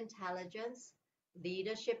 Emotional intelligence,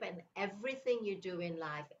 leadership, and everything you do in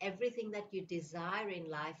life, everything that you desire in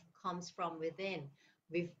life comes from within.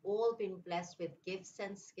 We've all been blessed with gifts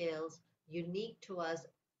and skills unique to us.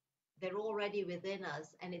 They're already within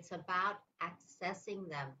us, and it's about accessing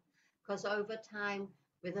them. Because over time,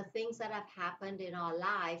 with the things that have happened in our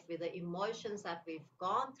life, with the emotions that we've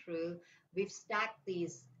gone through, we've stacked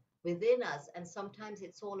these within us. And sometimes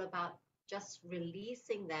it's all about just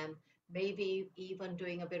releasing them, maybe even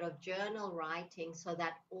doing a bit of journal writing so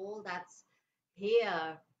that all that's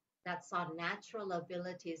here, that's our natural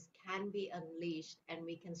abilities, can be unleashed and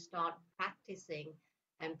we can start practicing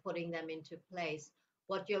and putting them into place.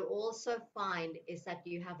 What you'll also find is that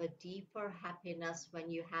you have a deeper happiness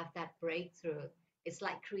when you have that breakthrough. It's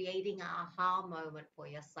like creating an aha moment for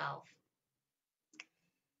yourself.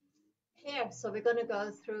 Here, so we're going to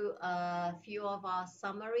go through a few of our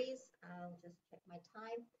summaries. I'll just check my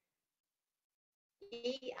time.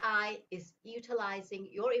 EI is utilizing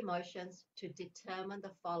your emotions to determine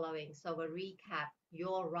the following. So a recap: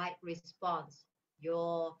 your right response,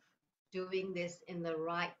 you're doing this in the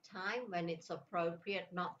right time when it's appropriate,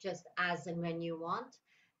 not just as and when you want,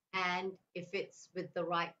 and if it's with the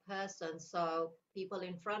right person, so people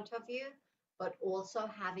in front of you, but also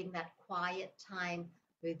having that quiet time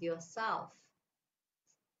with yourself.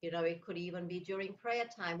 You know, it could even be during prayer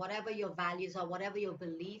time. Whatever your values are, whatever your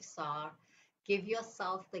beliefs are, give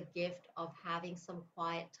yourself the gift of having some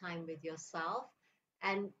quiet time with yourself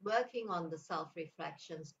and working on the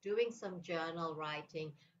self-reflections, doing some journal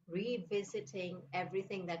writing, revisiting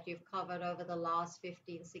everything that you've covered over the last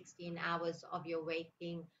 15, 16 hours of your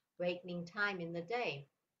wakening time in the day.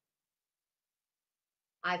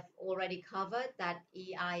 I've already covered that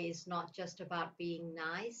EI is not just about being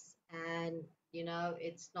nice, and you know,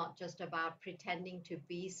 it's not just about pretending to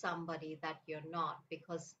be somebody that you're not,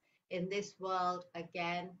 because in this world,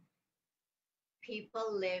 again,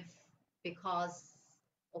 people live because,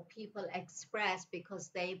 or people express because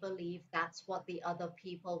they believe that's what the other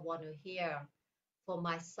people want to hear. For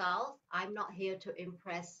myself, I'm not here to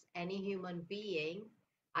impress any human being.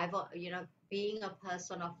 You know, being a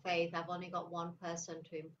person of faith, I've only got one person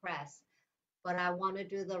to impress, but I want to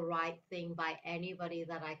do the right thing by anybody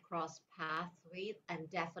that I cross paths with, and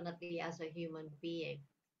definitely as a human being.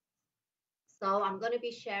 So I'm going to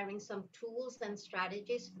be sharing some tools and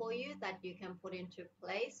strategies for you that you can put into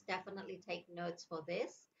place. Definitely take notes for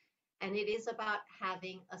this. And it is about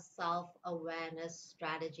having a self-awareness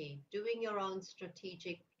strategy, doing your own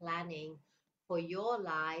strategic planning for your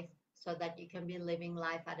life so that you can be living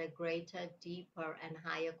life at a greater, deeper, and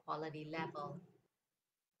higher quality level.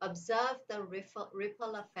 Observe the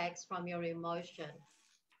ripple effects from your emotion.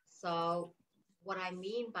 So what I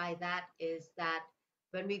mean by that is that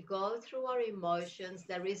when we go through our emotions,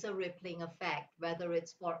 there is a rippling effect, whether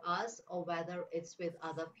it's for us or whether it's with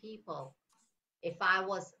other people. If I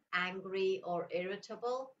was angry or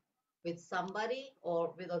irritable with somebody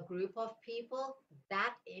or with a group of people,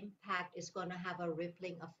 that impact is going to have a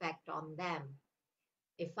rippling effect on them.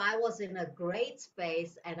 If I was in a great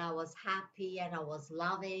space and I was happy and I was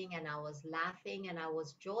loving and I was laughing and I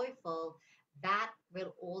was joyful, that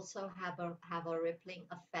will also have a rippling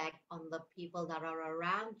effect on the people that are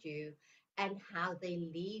around you and how they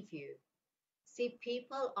leave you. See,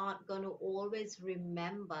 people aren't going to always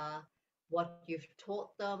remember what you've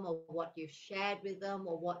taught them or what you've shared with them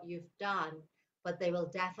or what you've done, but they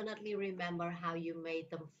will definitely remember how you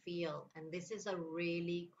made them feel. And this is a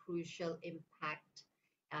really crucial impact,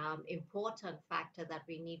 important factor that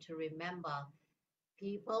we need to remember.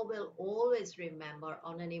 People will always remember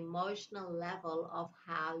on an emotional level of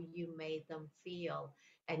how you made them feel.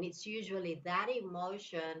 And it's usually that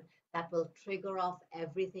emotion that will trigger off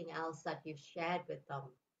everything else that you've shared with them.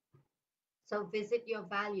 So visit your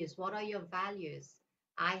values. What are your values?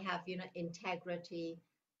 I have, you know, integrity,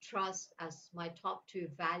 trust as my top two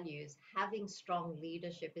values. Having strong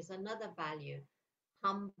leadership is another value.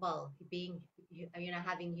 Humble, being, you know,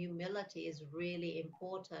 having humility is really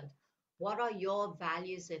important. What are your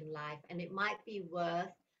values in life? And it might be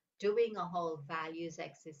worth doing a whole values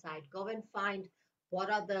exercise. Go and find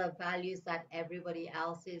what are the values that everybody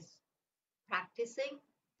else is practicing.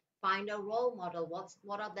 Find a role model.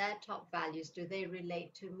 What are their top values? Do they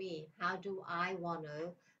relate to me? How do I want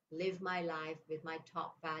to live my life with my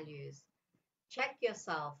top values? Check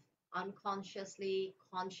yourself unconsciously,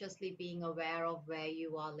 consciously being aware of where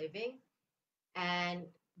you are living and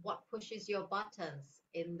what pushes your buttons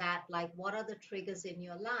in that, like what are the triggers in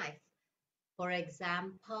your life? For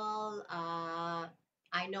example,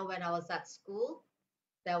 I know when I was at school,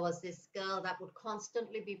 there was this girl that would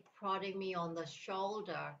constantly be prodding me on the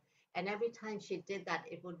shoulder. And every time she did that,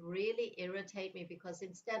 it would really irritate me because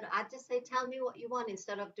instead I'd just say, tell me what you want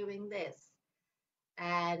instead of doing this.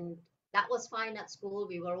 And that was fine at school.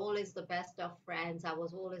 We were always the best of friends. I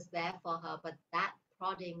was always there for her. But that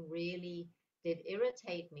prodding really did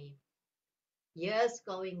irritate me. Years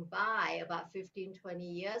going by, about 15, 20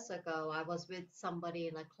 years ago, I was with somebody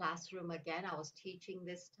in a classroom again. I was teaching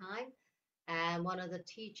this time. And one of the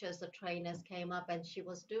teachers, the trainers came up and she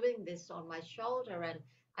was doing this on my shoulder. And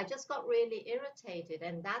I just got really irritated.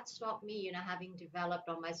 And that stopped me, you know, having developed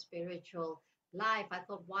on my spiritual life. I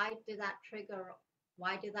thought, why did that trigger?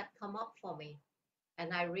 Why did that come up for me?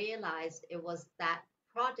 And I realized it was that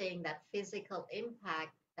prodding, that physical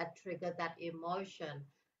impact that triggered that emotion.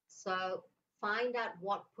 So find out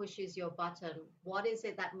what pushes your button. What is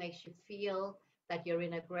it that makes you feel that you're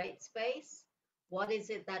in a great space? What is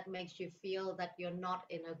it that makes you feel that you're not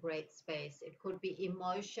in a great space? It could be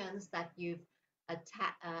emotions that you've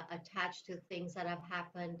attached to things that have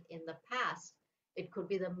happened in the past. It could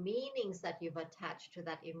be the meanings that you've attached to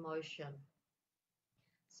that emotion.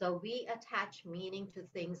 So we attach meaning to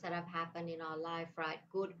things that have happened in our life, right?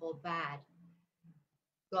 Good or bad.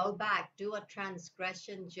 Go back, do a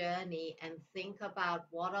transgression journey and think about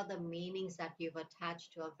what are the meanings that you've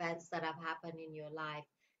attached to events that have happened in your life.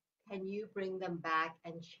 can you bring them back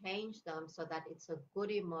and change them so that it's a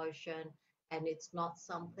good emotion and it's not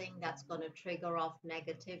something that's going to trigger off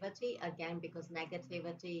negativity, again, because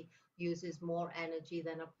negativity uses more energy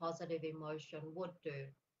than a positive emotion would do.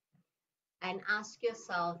 And ask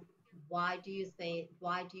yourself, why do you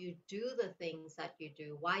do the things that you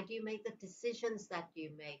do? Why do you make the decisions that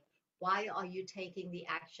you make? Why are you taking the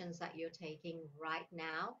actions that you're taking right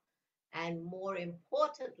now? And more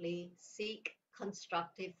importantly, seek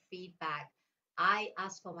constructive feedback. I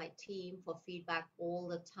ask for my team for feedback all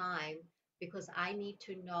the time because I need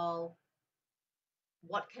to know,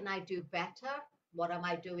 what can I do better? What am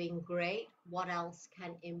I doing great? What else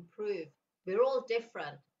can improve? We're all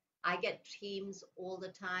different. I get teams all the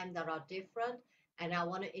time that are different, and I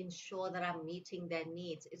want to ensure that I'm meeting their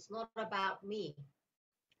needs. It's not about me.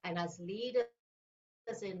 And as leaders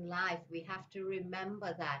in life, we have to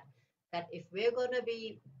remember that if we're going to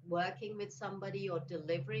be working with somebody or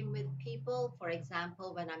delivering with people, for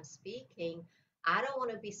example, when I'm speaking, I don't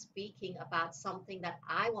want to be speaking about something that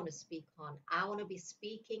I want to speak on. I want to be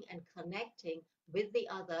speaking and connecting with the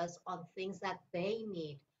others on things that they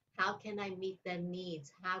need. How can I meet their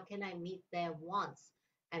needs? How can I meet their wants?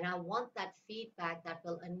 And I want that feedback that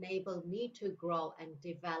will enable me to grow and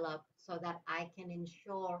develop so that I can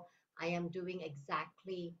ensure I am doing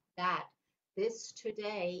exactly that. This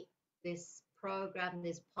today, this program,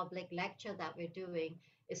 this public lecture that we're doing,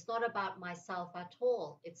 it's not about myself at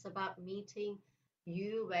all. It's about meeting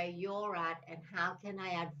you where you're at and how can I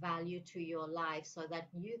add value to your life so that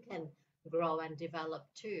you can grow and develop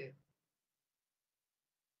too.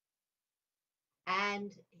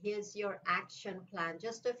 And here's your action plan.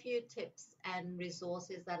 Just a few tips and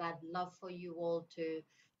resources that I'd love for you all to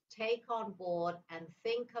take on board and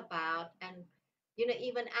think about, and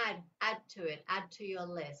even add to it, add to your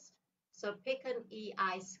list. So pick an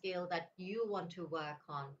EI skill that you want to work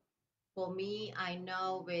on. For me, I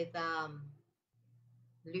know with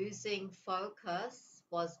losing focus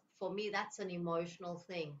was, for me, that's an emotional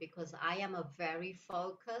thing because I am a very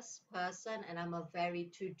focused person and I'm a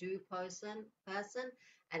very to-do person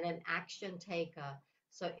and an action taker.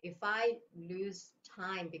 So if I lose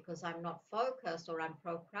time because I'm not focused or I'm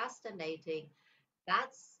procrastinating,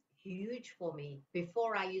 that's huge for me.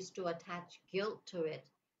 Before, I used to attach guilt to it,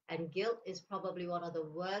 and guilt is probably one of the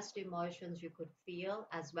worst emotions you could feel,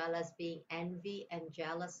 as well as being envy and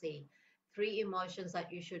jealousy. Three emotions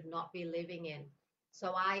that you should not be living in.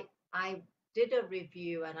 So I did a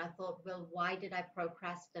review and I thought, well, why did I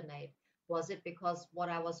procrastinate? Was it because what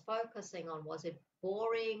I was focusing on, was it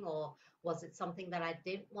boring, or was it something that I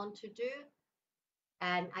didn't want to do?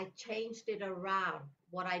 And I changed it around.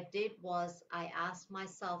 What I did was I asked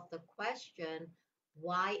myself the question,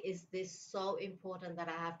 why is this so important that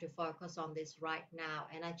I have to focus on this right now?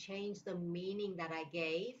 And I changed the meaning that I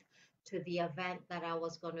gave to the event that I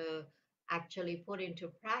was going to actually put into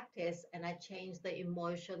practice. And I changed the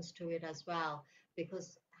emotions to it as well.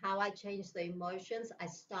 Because how I changed the emotions, I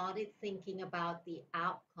started thinking about the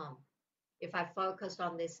outcome. If I focused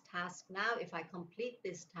on this task now, if I complete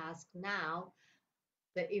this task now,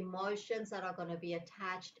 the emotions that are going to be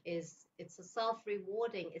attached is, it's a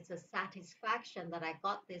self-rewarding, it's a satisfaction that I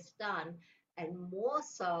got this done, and more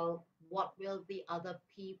so, what will the other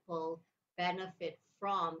people benefit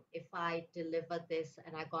from if I deliver this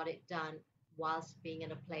and I got it done whilst being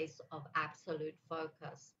in a place of absolute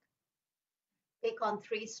focus. Pick on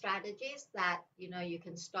 3 strategies that you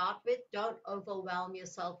can start with. Don't overwhelm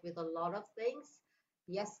yourself with a lot of things.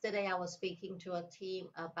 Yesterday, I was speaking to a team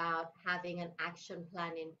about having an action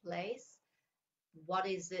plan in place. What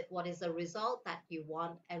is it? What is the result that you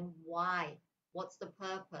want, and why? What's the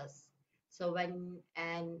purpose? So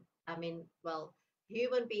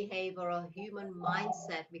human behavior or human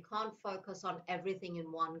mindset, we can't focus on everything in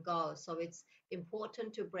one go. So it's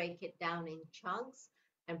important to break it down in chunks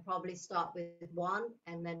and probably start with 1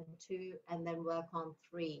 and then 2 and then work on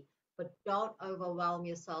 3. But don't overwhelm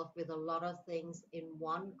yourself with a lot of things in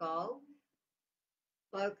one go.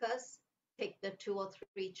 Focus, pick the 2 or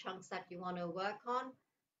 3 chunks that you want to work on,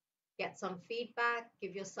 get some feedback,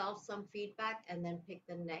 give yourself some feedback, and then pick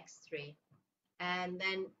the next 3. And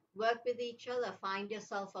then work with each other. Find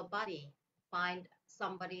yourself a buddy. Find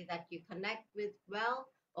somebody that you connect with well,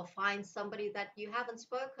 or find somebody that you haven't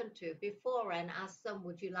spoken to before and ask them,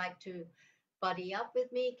 would you like to buddy up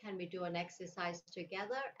with me? Can we do an exercise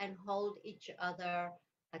together? And hold each other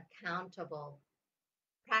accountable.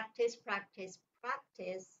 Practice, practice,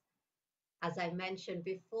 practice, as I mentioned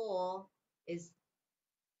before, is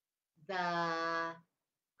the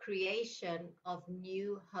creation of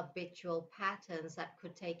new habitual patterns that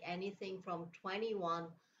could take anything from 21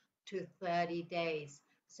 to 30 days.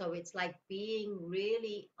 So it's like being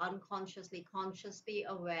really unconsciously, consciously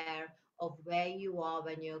aware of where you are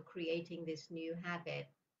when you're creating this new habit.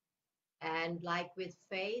 And like with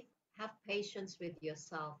faith, have patience with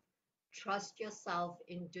yourself. Trust yourself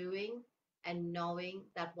in doing and knowing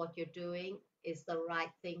that what you're doing is the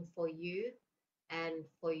right thing for you and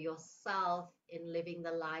for yourself in living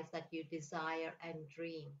the life that you desire and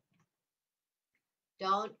dream.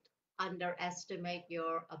 Don't underestimate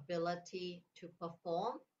your ability to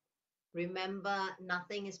perform. Remember,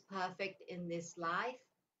 nothing is perfect in this life.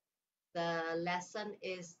 The lesson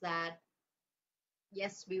is that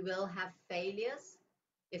yes, we will have failures.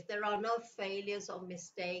 If there are no failures or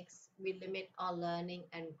mistakes, we limit our learning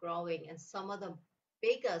and growing. And some of the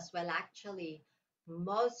biggest, well, actually,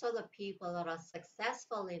 most of the people that are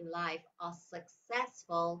successful in life are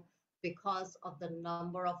successful because of the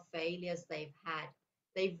number of failures they've had.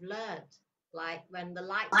 They've learned, like when the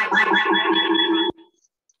light bulb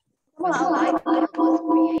was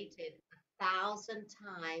created 1,000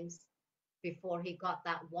 times before he got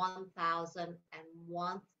that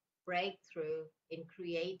 1,001th breakthrough in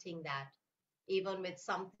creating that. Even with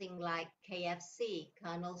something like KFC,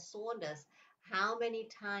 Colonel Saunders, how many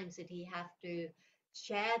times did he have to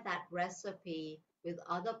share that recipe with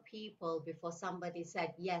other people before somebody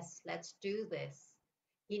said, yes, let's do this?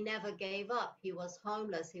 He never gave up. He was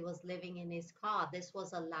homeless. He was living in his car. This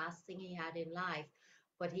was the last thing he had in life.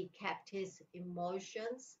 But he kept his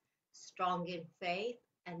emotions strong in faith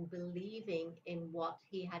and believing in what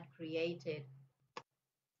he had created.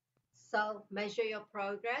 So measure your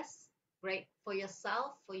progress, great for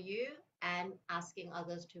yourself, for you, and asking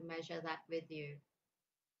others to measure that with you.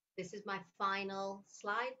 This is my final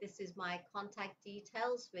slide. This is my contact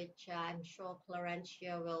details, which I'm sure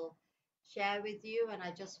Clarencia will share with you. And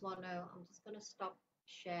I'm just going to stop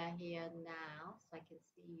share here now so I can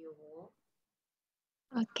see you all.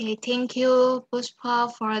 Okay, thank you,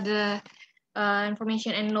 Puspa, for the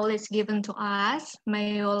information and knowledge given to us.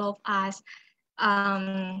 May all of us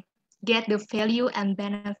get the value and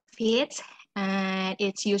benefits, and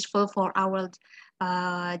it's useful for our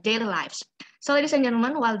daily lives. So, ladies and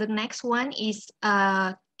gentlemen, while the next one is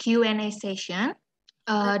a Q&A session,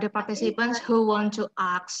 the participants who want to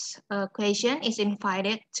ask a question is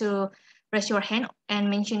invited to raise your hand and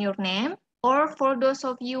mention your name. Or for those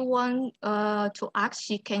of you who want to ask,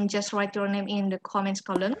 you can just write your name in the comments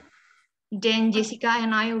column. Then Jessica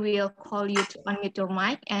and I will call you to unmute your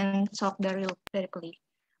mic and talk directly.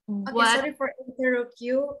 Okay, sorry for interrupt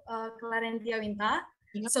you, Clarentia Winta.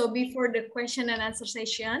 Yep. So before the question and answer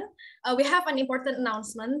session, we have an important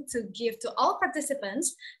announcement to give to all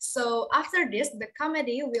participants. So after this, the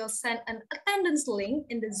committee will send an attendance link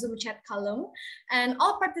in the Zoom chat column, and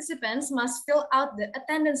all participants must fill out the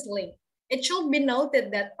attendance link. It should be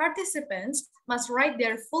noted that participants must write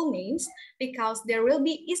their full names because there will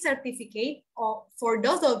be e-certificate for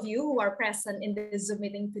those of you who are present in the Zoom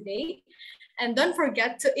meeting today. And don't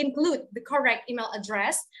forget to include the correct email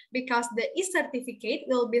address because the e-certificate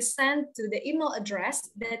will be sent to the email address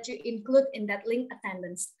that you include in that link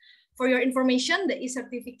attendance. For your information, the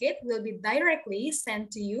e-certificate will be directly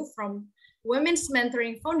sent to you from Women's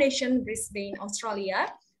Mentoring Foundation, Brisbane,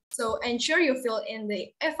 Australia. So ensure you fill in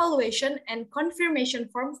the evaluation and confirmation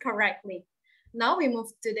form correctly. Now we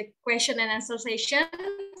move to the question and answer session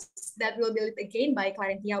that will be led again by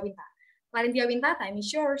Clarentia Winta. Clarentia Winta, time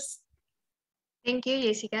is yours. Thank you,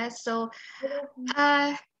 Jessica. So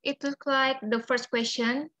it looks like the first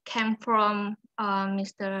question came from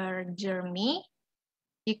Mr. Jeremy.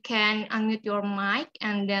 You can unmute your mic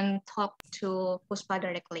and then talk to Puspa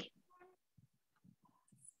directly.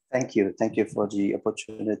 Thank you. Thank you for the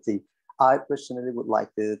opportunity. I personally would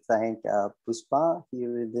like to thank Puspa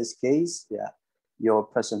here in this case. Yeah, your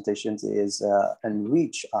presentation is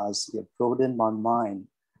enrich us, you broaden my mind.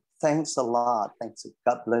 Thanks a lot. Thanks.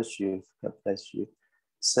 God bless you. God bless you.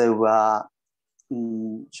 So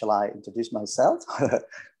shall I introduce myself?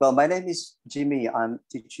 Well, my name is Jimmy. I'm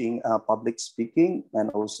teaching public speaking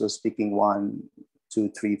and also speaking 1,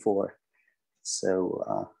 2, 3, 4.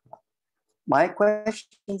 So my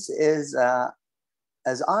questions is,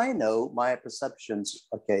 as I know, my perceptions,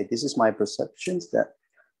 okay, this is my perceptions that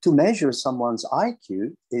to measure someone's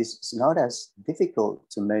IQ is not as difficult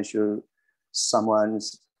to measure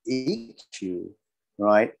someone's EQ,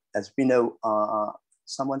 right? As we know,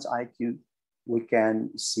 someone's IQ, we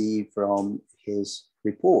can see from his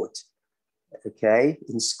report, okay?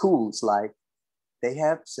 In schools, like they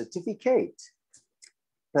have certificate,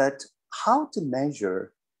 but how to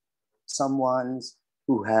measure someone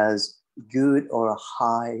who has good or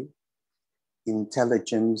high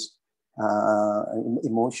intelligence,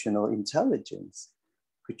 emotional intelligence?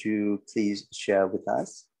 Could you please share with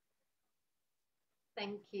us?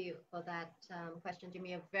 Thank you for that question,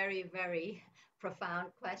 Jimmy. A very, very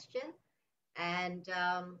profound question. And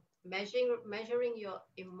measuring your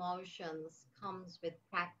emotions comes with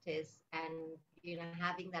practice, and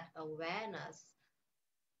having that awareness.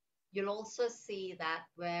 You'll also see that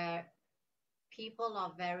where people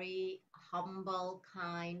are very humble,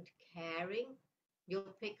 kind, caring,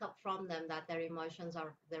 you'll pick up from them that their emotions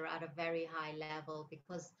they're at a very high level,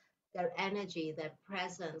 because their energy, their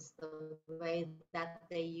presence, the way that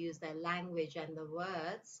they use their language and the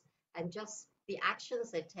words, and just the actions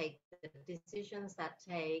they take, the decisions that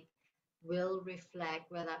take, will reflect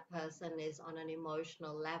where that person is on an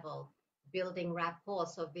emotional level. Building rapport,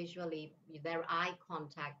 so visually, their eye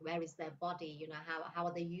contact, where is their body, how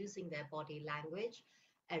are they using their body language,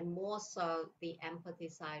 and more so the empathy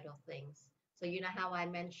side of things. So how I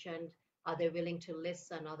mentioned, are they willing to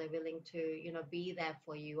listen? Are they willing to, be there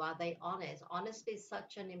for you? Are they honest? Honesty is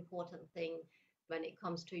such an important thing when it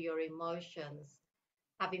comes to your emotions.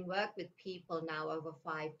 Having worked with people now over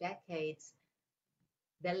 5 decades,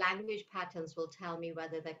 their language patterns will tell me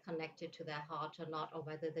whether they're connected to their heart or not, or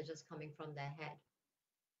whether they're just coming from their head.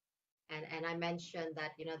 And I mentioned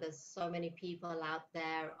that, there's so many people out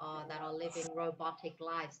there that are living robotic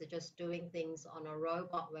lives. They're just doing things on a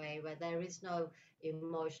robot way, where there is no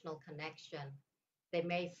emotional connection. They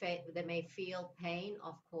may feel pain,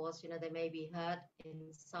 of course, they may be hurt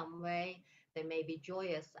in some way. They may be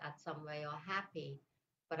joyous at some way or happy.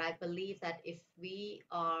 But I believe that if we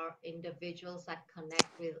are individuals that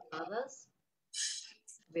connect with others,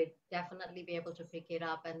 we'd definitely be able to pick it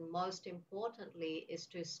up. And most importantly is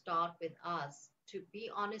to start with us, to be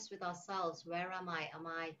honest with ourselves. Where am I? Am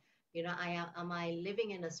I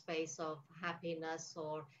living in a space of happiness?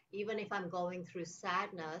 Or even if I'm going through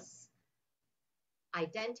sadness,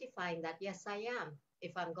 identifying that, yes, I am.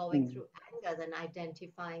 If I'm going through anger, then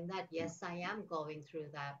identifying that, yes, I am going through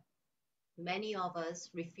that. Many of us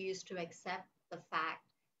refuse to accept the fact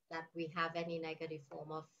that we have any negative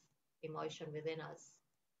form of emotion within us.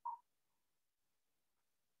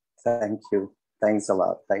 Thank you. Thanks a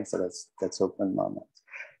lot. Thanks a lot. That's open moment.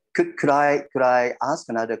 Could I ask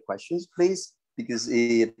another question, please? Because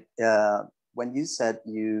when you said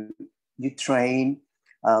you train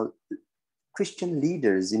Christian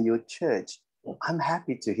leaders in your church, I'm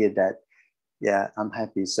happy to hear that. Yeah, I'm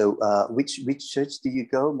happy. So which church do you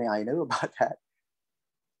go? May I know about that?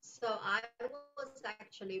 So I was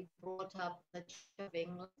actually brought up in the Church of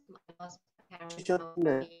England. My parents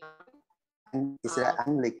were young. Is it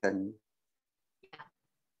Anglican? Yeah.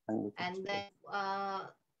 Anglican and then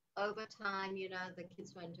over time, the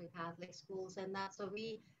kids went to Catholic schools and that. So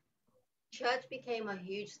church became a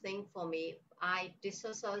huge thing for me. I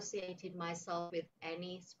disassociated myself with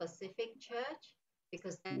any specific church,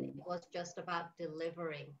 because then it was just about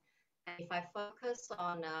delivering. And if I focus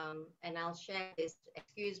on, and I'll share this,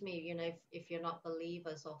 excuse me, if you're not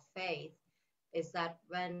believers of faith, is that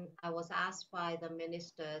when I was asked by the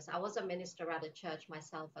ministers, I was a minister at a church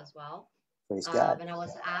myself as well. Praise God. When I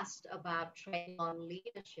was asked about training on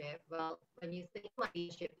leadership, well, when you think my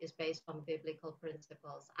leadership is based on biblical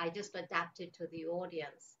principles, I just adapted to the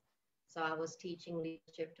audience. So I was teaching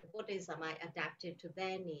leadership to Buddhism. I adapted to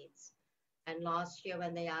their needs. And last year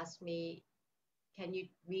when they asked me,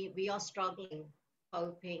 we are struggling,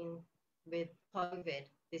 coping with COVID.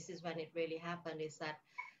 This is when it really happened, is that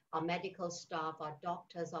our medical staff, our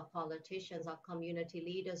doctors, our politicians, our community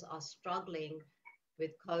leaders are struggling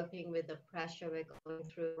with coping with the pressure we're going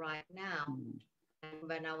through right now. And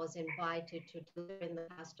when I was invited to deliver in the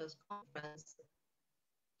pastors' conference,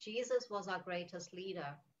 Jesus was our greatest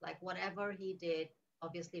leader. Like whatever he did,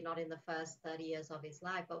 obviously not in the first 30 years of his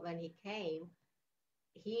life, but when he came,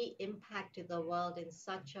 he impacted the world in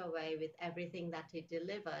such a way with everything that he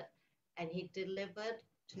delivered. And he delivered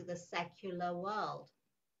to the secular world,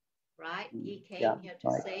 right? He came here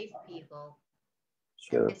to save people.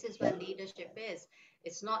 Sure. And this is where leadership is.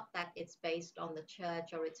 It's not that it's based on the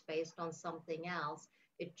church or it's based on something else.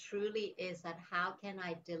 It truly is that how can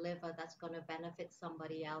I deliver that's going to benefit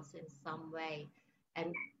somebody else in some way?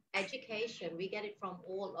 And education, we get it from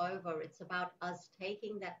all over. It's about us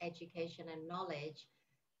taking that education and knowledge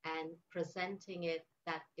and presenting it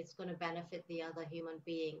that it's going to benefit the other human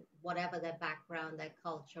being, whatever their background, their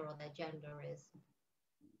culture, or their gender is.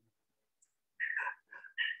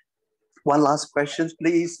 One last question,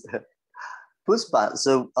 please. Puspa,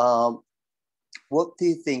 so what do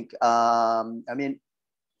you think?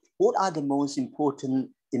 What are the most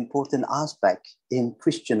important aspects in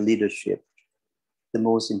Christian leadership? The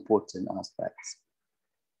most important aspects.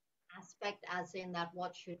 aspect as in that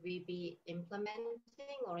what should we be implementing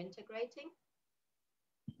or integrating?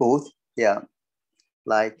 Both, yeah,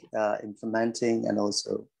 like implementing and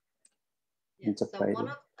also So interpreting. one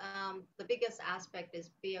of the biggest aspect is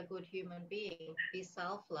be a good human being, be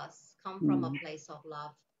selfless, come from a place of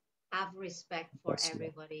love, have respect for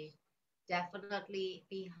everybody, definitely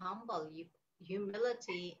be humble.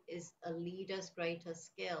 Humility is a leader's greatest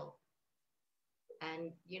skill.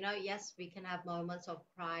 And, you know, yes, we can have moments of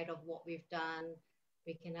pride of what we've done.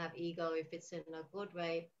 We can have ego if it's in a good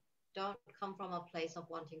way. Don't come from a place of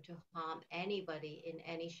wanting to harm anybody in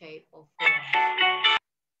any shape or form.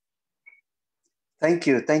 Thank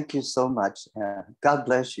you. Thank you so much. God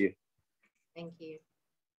bless you. Thank you.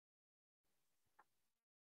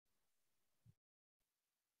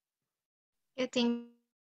 Okay, thank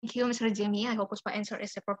you, Mr. Jamie. I hope Puspa answer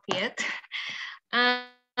is appropriate.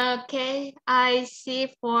 Okay, I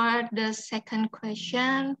see for the second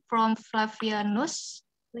question from Flavianus.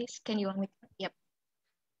 Please, can you unmute? Yep.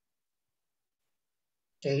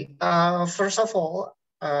 Okay, first of all,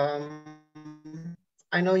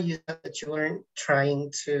 I know you said that you weren't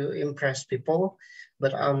trying to impress people,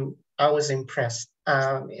 but I was impressed.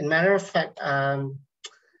 In matter of fact, I'm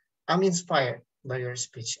inspired by your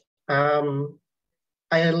speech.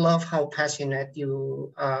 I love how passionate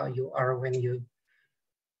you are when you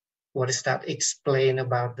explain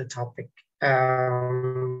about the topic.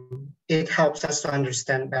 It helps us to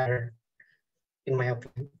understand better, in my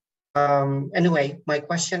opinion. Anyway, my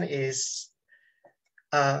question is,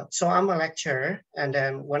 so I'm a lecturer, and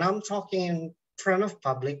then when I'm talking in front of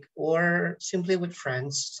public or simply with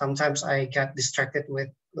friends, sometimes I get distracted with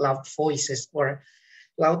loud voices or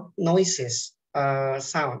loud noises,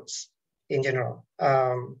 sounds in general.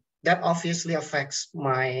 That obviously affects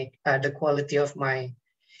my the quality of my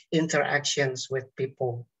interactions with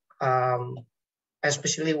people,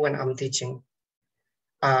 especially when I'm teaching.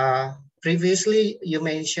 Previously, you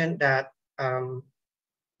mentioned that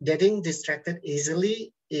getting distracted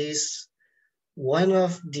easily is one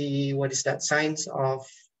of the, signs of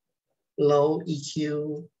low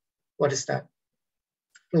EQ. What is that?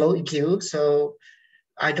 Low EQ. So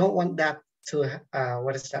I don't want that to,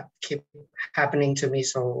 keep happening to me.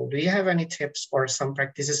 So do you have any tips or some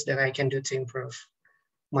practices that I can do to improve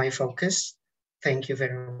my focus? Thank you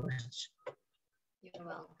very much. You're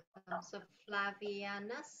welcome. So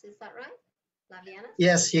Flavianus, is that right? Flavianus?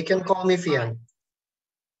 Yes, you can call me Fian.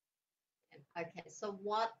 Okay, so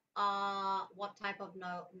what type of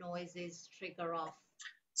noises trigger off?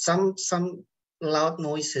 Some loud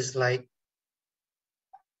noises like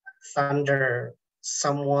thunder,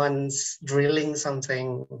 someone's drilling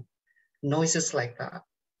something, noises like that.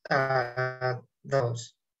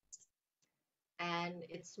 Those. And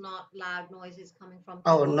it's not loud noises coming from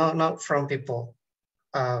people? Oh, no, not from people.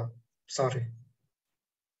 Sorry.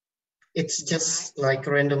 It's just like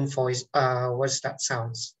random voice. What's that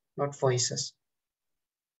sounds? Not voices.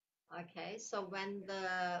 Okay, so when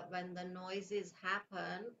the noises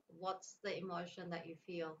happen, what's the emotion that you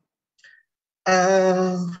feel?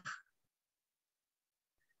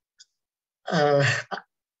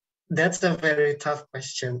 That's a very tough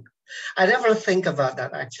question. I never think about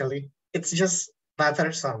that actually. It's just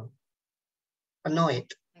bothersome,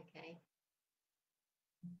 annoyed. Okay.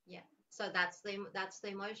 Yeah. So that's the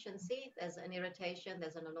emotion. See, there's an irritation,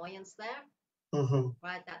 there's an annoyance there.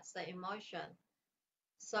 Right? That's the emotion.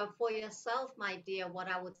 So for yourself, my dear, what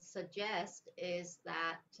I would suggest is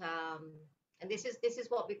that, and this is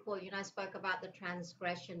what we call, I spoke about the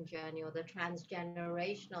transgression journey or the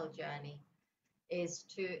transgenerational journey, is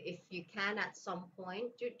to, if you can at some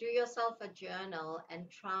point, do yourself a journal and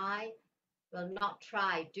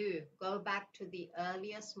go back to the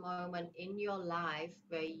earliest moment in your life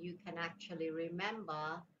where you can actually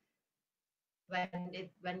remember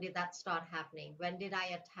when did that start happening? When did I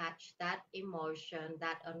attach that emotion,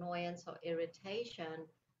 that annoyance or irritation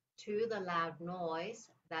to the loud noise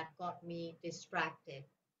that got me distracted?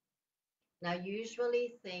 Now,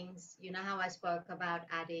 usually things, you know how I spoke about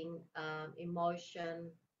adding emotion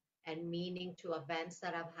and meaning to events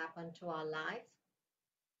that have happened to our life?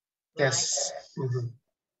 Yes. Right?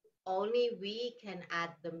 Only we can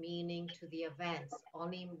add the meaning to the events.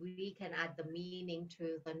 Only we can add the meaning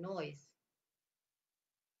to the noise.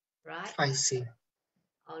 Right? I see.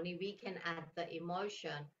 Only we can add the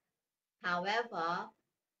emotion. However,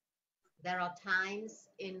 there are times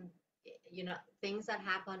in, things that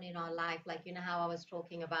happen in our life, like, how I was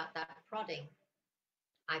talking about that prodding.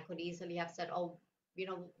 I could easily have said, oh,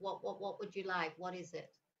 what would you like? What is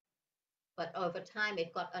it? But over time,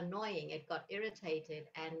 it got annoying. It got irritated.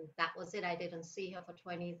 And that was it. I didn't see her for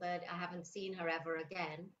 20, 30. I haven't seen her ever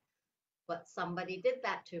again. but somebody did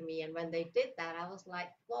that to me. And when they did that, I was like,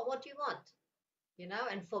 well, what do you want? You know,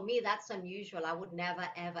 and for me, that's unusual. I would never,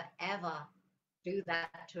 ever, ever do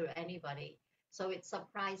that to anybody. So it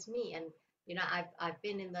surprised me. And, you know, I've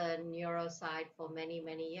been in the neuro side for many,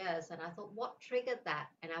 many years. And I thought, what triggered that?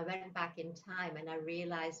 And I went back in time and I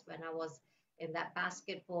realized when I was in that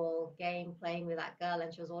basketball game playing with that girl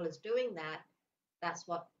and she was always doing that, that's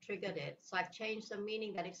what triggered it. So I've changed the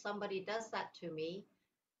meaning that if somebody does that to me,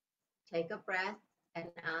 take a breath and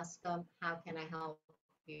ask them, how can I help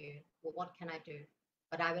you? Well, what can I do?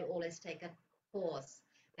 But I will always take a pause.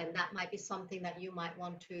 And that might be something that you might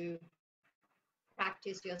want to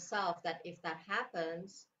practice yourself, that if that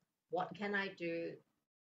happens, what can I do?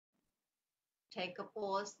 Take a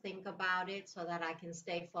pause, think about it so that I can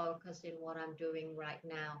stay focused in what I'm doing right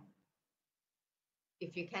now.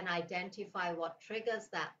 If you can identify what triggers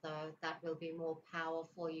that, though, that will be more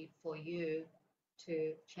powerful for you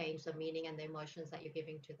to change the meaning and the emotions that you're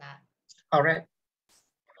giving to that. All right.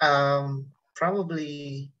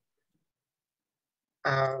 Probably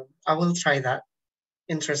I will try that.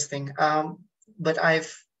 Interesting. But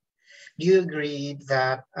do you agree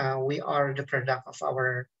that we are the product of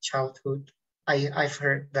our childhood? I've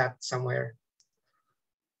heard that somewhere.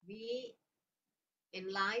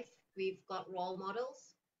 In life, we've got role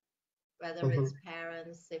models, whether it's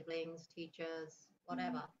parents, siblings, teachers,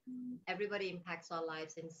 whatever. Everybody impacts our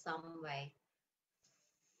lives in some way.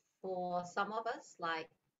 For some of us, like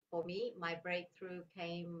for me, my breakthrough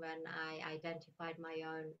came when I identified my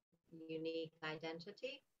own unique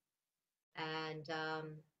identity. And,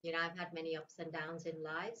 you know, I've had many ups and downs in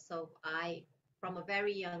life. So from a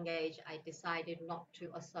very young age, I decided not to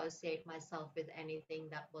associate myself with anything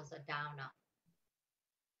that was a downer.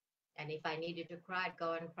 And if I needed to cry, I'd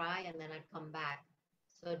go and cry and then I'd come back.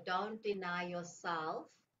 So don't deny yourself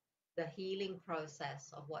the healing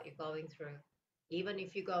process of what you're going through. Even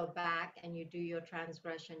if you go back and you do your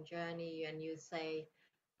transgression journey and you say,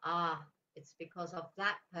 it's because of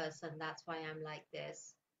that person, that's why I'm like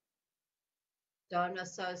this. Don't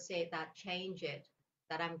associate that, change it.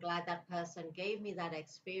 That I'm glad that person gave me that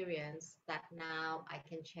experience, that now I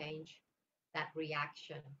can change that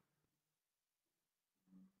reaction.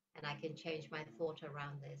 And I can change my thought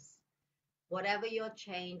around this. Whatever you're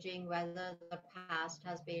changing, whether the past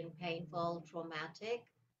has been painful, traumatic,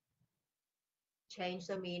 change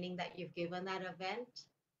the meaning that you've given that event.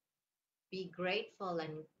 Be grateful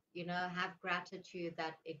and, you know, have gratitude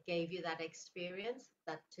that it gave you that experience,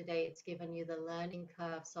 that today it's given you the learning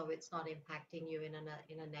curve, so it's not impacting you in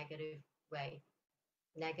a negative way.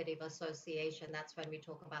 Negative association, that's when we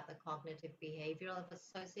talk about the cognitive behavioral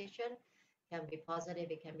association. It can be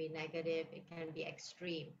positive, it can be negative, it can be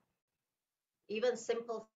extreme. Even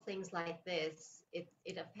simple things like this, it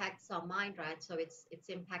affects our mind, right? So it's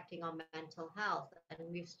impacting our mental health.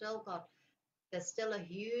 And there's still a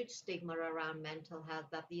huge stigma around mental health,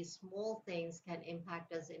 that these small things can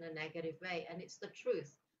impact us in a negative way. And it's the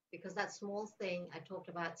truth, because that small thing I talked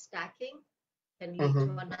about, stacking, can lead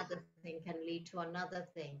to another thing, can lead to another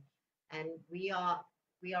thing. And we are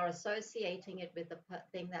associating it with the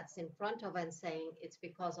thing that's in front of us and saying it's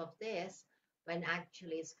because of this, when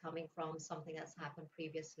actually it's coming from something that's happened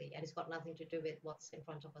previously, and it's got nothing to do with what's in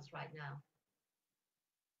front of us right now.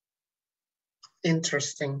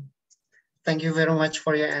 Interesting. Thank you very much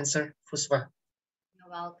for your answer, Puspa. You're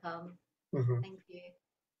welcome. Thank you.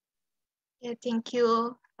 Yeah, thank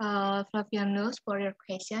you, Flavianus, for your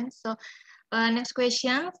question. So next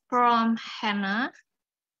question from Hannah.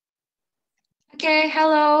 Okay,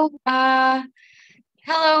 hello.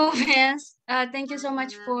 Hello, Miss. Thank you so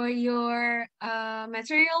much for your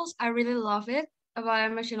materials. I really love it about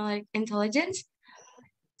emotional intelligence.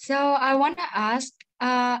 So I want to ask,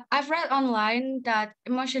 I've read online that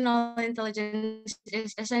emotional intelligence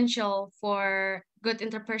is essential for good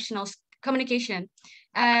interpersonal communication.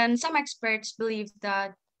 And some experts believe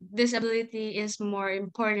that this ability is more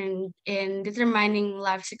important in determining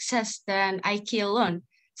life success than IQ alone.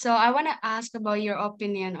 So I want to ask about your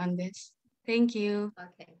opinion on this. Thank you.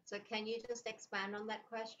 Okay, so can you just expand on that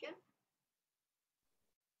question?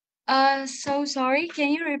 So sorry, can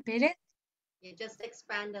you repeat it? You just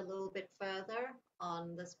expand a little bit further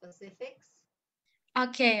on the specifics.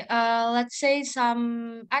 Okay, let's say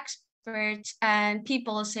some experts and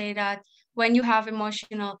people say that when you have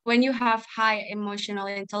high emotional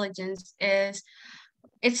intelligence, it's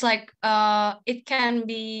like it's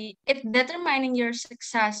determining your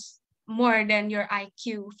success more than your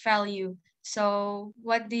IQ value. So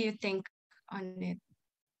what do you think on it?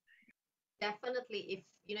 Definitely, if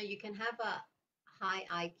you know, you can have a high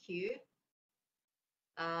IQ,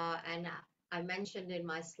 and I mentioned in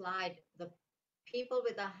my slide, the people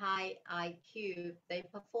with a high IQ, they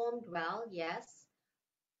performed well, yes,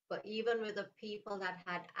 but even with the people that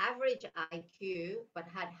had average IQ but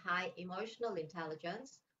had high emotional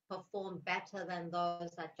intelligence, performed better than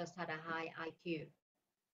those that just had a high IQ.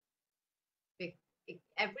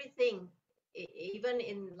 Everything, even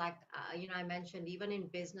in like, I mentioned, even in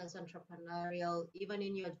business, entrepreneurial, even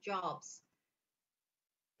in your jobs,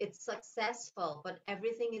 it's successful, but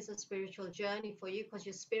everything is a spiritual journey for you because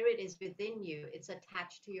your spirit is within you. It's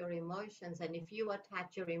attached to your emotions. And if you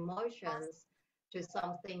attach your emotions to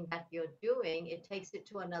something that you're doing, it takes it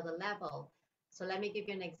to another level. So let me give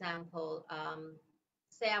you an example.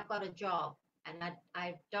 Say I've got a job and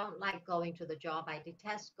I don't like going to the job. I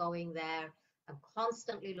detest going there. I'm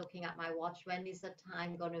constantly looking at my watch. When is the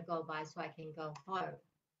time going to go by so I can go home?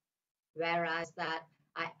 Whereas that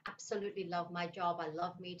I absolutely love my job. I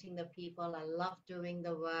love meeting the people. I love doing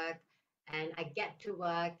the work. And I get to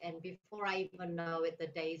work, and before I even know it, the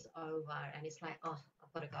day's over. And it's like, oh,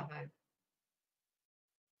 I've got to go home.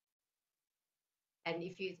 And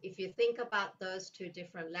if you think about those two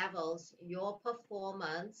different levels, your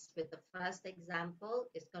performance with the first example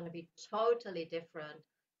is going to be totally different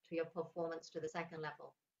to your performance to the second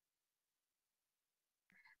level.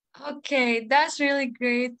 Okay, that's really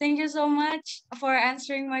great. Thank you so much for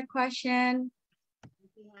answering my question.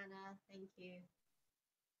 Thank you, Hannah. Thank you.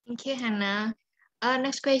 Thank you, Hannah.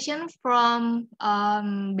 Next question from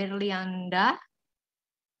Berlianda.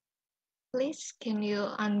 Please, can you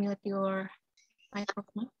unmute your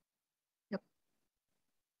microphone? Yep.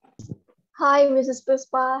 Hi, Mrs.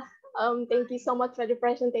 Puspa. Thank you so much for the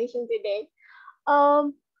presentation today.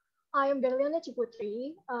 I am Berliana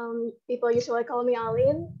Chiputri. People usually call me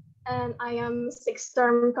Alin, and I am 6th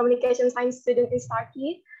term communication science student in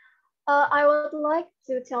STARKI. I would like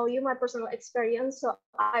to tell you my personal experience. So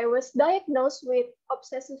I was diagnosed with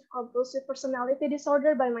obsessive compulsive personality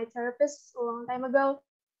disorder by my therapist a long time ago.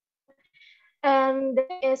 And the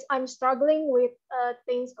thing is, I'm struggling with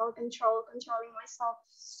things called controlling myself.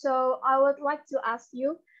 So I would like to ask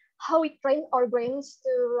you how we train our brains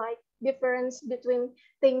to like difference between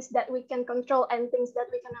things that we can control and things that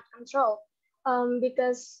we cannot control.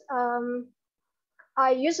 Because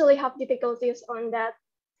I usually have difficulties on that,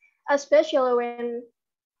 especially when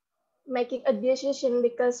making a decision,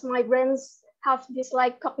 because my brains have this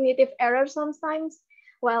like cognitive error sometimes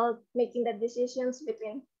while making the decisions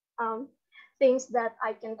between things that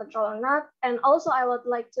I can control or not. And also I would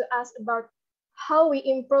like to ask about how we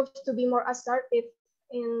improve to be more assertive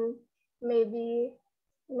in maybe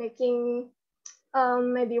making,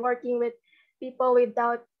 maybe working with people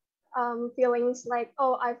without feelings like,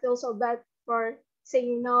 oh, I feel so bad for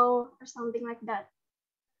saying no or something like that.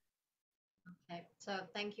 Okay, so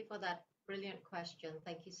thank you for that brilliant question.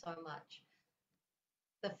 Thank you so much.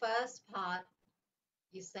 The first part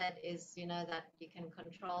you said is, that you can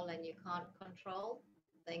control and you can't control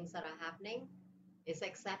things that are happening, is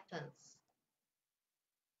acceptance.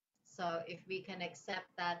 So if we can accept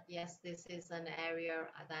that, yes, this is an area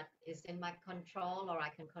that is in my control, or I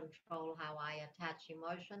can control how I attach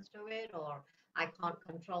emotions to it, or I can't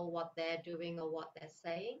control what they're doing or what they're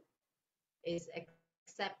saying, is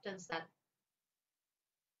acceptance that,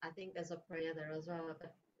 I think there's a prayer there as well,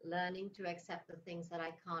 but learning to accept the things that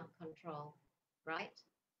I can't control, right?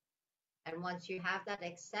 And once you have that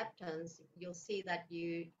acceptance, you'll see that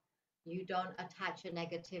you don't attach a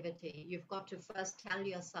negativity. You've got to first tell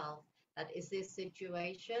yourself that, is this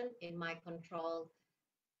situation in my control?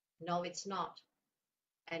 No, it's not.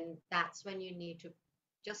 And that's when you need to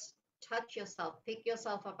just touch yourself, pick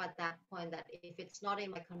yourself up at that point, that if it's not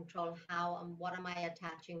in my control, what am I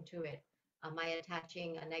attaching to it? Am I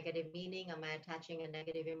attaching a negative meaning? Am I attaching a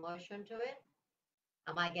negative emotion to it?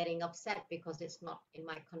 Am I getting upset because it's not in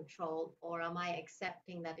my control? Or am I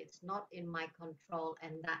accepting that it's not in my control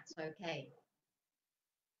and that's okay?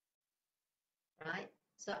 Right?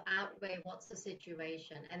 So outweigh what's the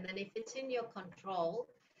situation. And then if it's in your control,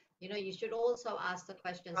 you should also ask the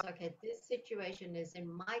questions, okay, this situation is in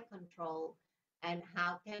my control, and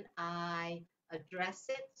how can I address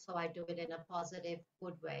it so I do it in a positive,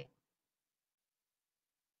 good way?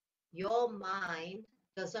 Your mind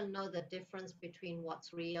doesn't know the difference between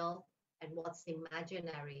what's real and what's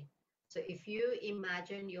imaginary. So if you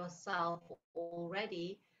imagine yourself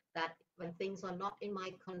already that when things are not in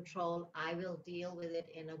my control, I will deal with it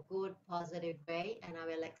in a good, positive way, and I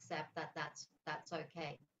will accept that that's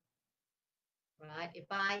okay. Right? If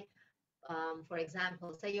I, for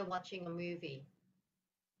example, say you're watching a movie,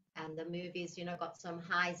 and the movie's, got some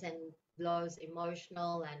highs and blows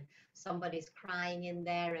emotional and somebody's crying in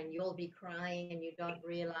there and you'll be crying and you don't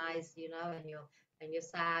realize, you know, and you're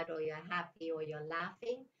sad or you're happy or you're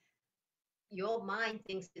laughing, your mind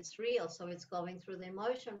thinks it's real, so it's going through the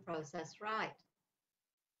emotion process, right?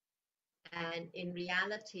 And in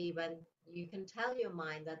reality, when you can tell your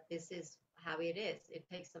mind that this is how it is, it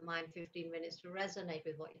takes the mind 15 minutes to resonate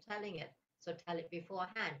with what you're telling it. So tell it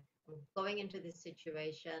beforehand. I'm going into this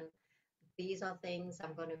situation. These are things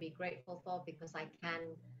I'm going to be grateful for because I can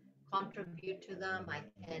contribute to them. I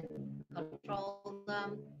can control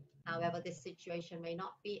them. However, this situation may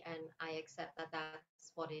not be, and I accept that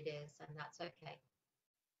that's what it is, and that's okay.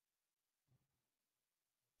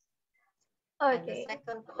 And Okay.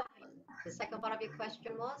 the second part of your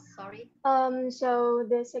question was, sorry? So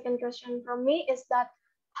the second question from me is that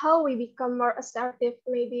how we become more assertive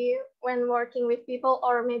maybe when working with people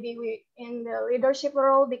or maybe we in the leadership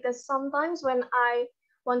role, because sometimes when I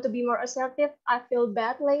want to be more assertive, I feel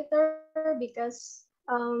bad later because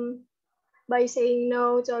by saying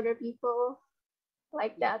no to other people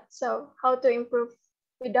like that. So how to improve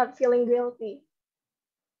without feeling guilty?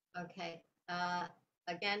 Okay.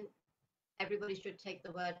 Again, everybody should take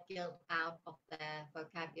the word guilt out of their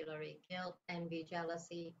vocabulary. Guilt, envy,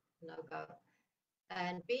 jealousy, no go.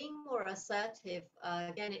 And being more assertive,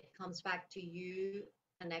 again, it comes back to you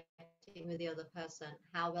connecting with the other person.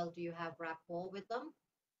 How well do you have rapport with them?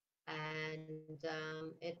 And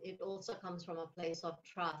it also comes from a place of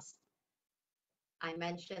trust. I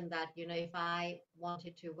mentioned that, you know, if I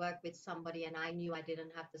wanted to work with somebody and I knew I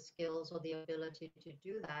didn't have the skills or the ability to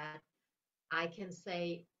do that, I can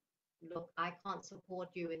say, look, I can't support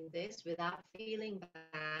you in this without feeling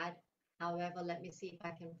bad. However, let me see if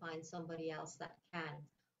I can find somebody else that can.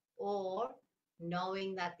 Or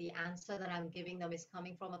knowing that the answer that I'm giving them is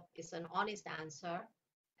coming from is an honest answer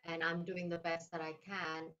and I'm doing the best that I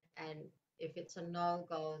can. And if it's a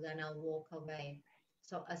no-go, then I'll walk away.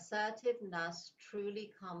 So assertiveness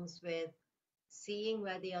truly comes with seeing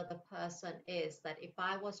where the other person is, that if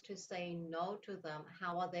I was to say no to them,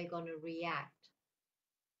 how are they going to react?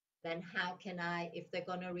 Then how can I, if they're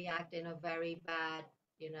going to react in a very bad,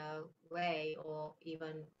 you know, way or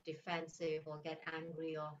even defensive or get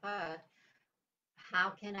angry or hurt, how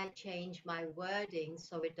can I change my wording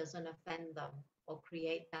so it doesn't offend them or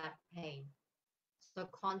create that pain? So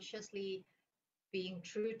consciously being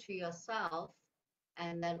true to yourself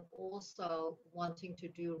and then also wanting to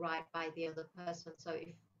do right by the other person. So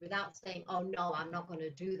if without saying, oh no, I'm not going to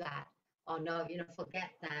do that, or no, you know, forget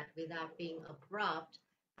that, without being abrupt,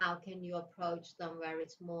 how can you approach them where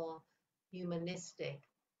it's more humanistic,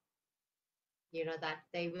 you know, that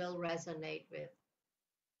they will resonate with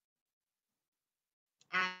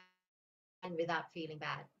and without feeling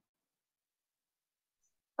bad.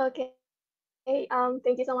 Okay.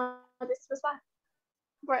 Thank you so much, Puspa,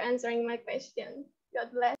 for answering my question. God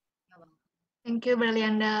bless. Thank you,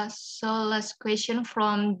 Berlianda. So last question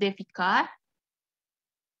from Devika.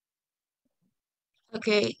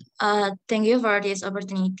 Okay, thank you for this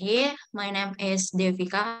opportunity. My name is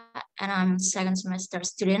Devika, and I'm second semester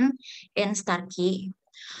student in STARKI.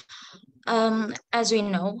 As we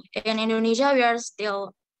know, in Indonesia, we are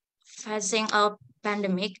still facing a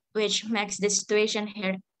pandemic, which makes the situation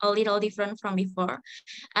here a little different from before,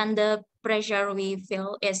 and the pressure we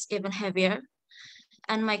feel is even heavier.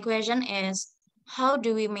 And my question is, how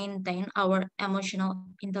do we maintain our emotional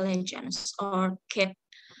intelligence or keep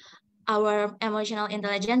our emotional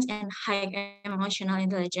intelligence and high emotional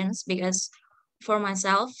intelligence? Because for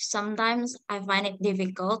myself, sometimes I find it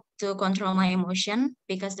difficult to control my emotion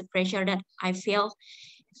because the pressure that I feel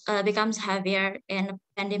becomes heavier in a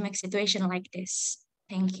pandemic situation like this.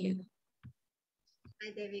 Thank you.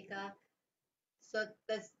 Hi, Devika. So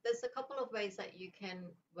there's a couple of ways that you can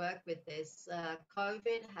work with this.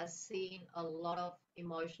 COVID has seen a lot of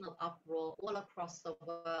emotional uproar all across the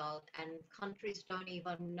world, and countries don't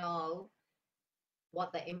even know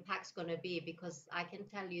what the impact's going to be, because I can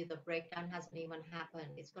tell you the breakdown hasn't even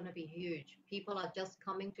happened. It's going to be huge. People are just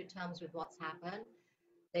coming to terms with what's happened.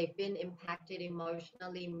 They've been impacted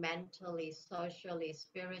emotionally, mentally, socially,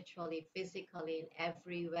 spiritually, physically, in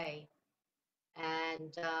every way.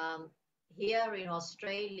 And here in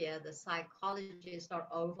Australia, the psychologists are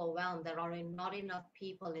overwhelmed. There are not enough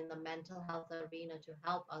people in the mental health arena to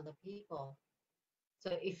help other people.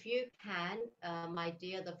 So if you can, my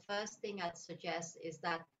dear, the first thing I'd suggest is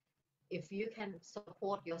that if you can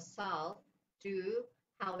support yourself, do,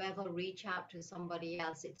 however, reach out to somebody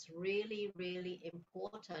else. It's really, really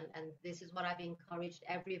important. And this is what I've encouraged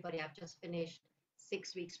everybody. I've just finished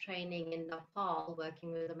 6 weeks training in Nepal,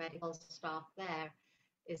 working with the medical staff there,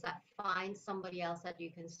 is that find somebody else that you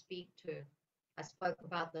can speak to. I spoke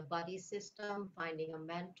about the buddy system, finding a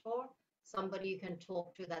mentor, somebody you can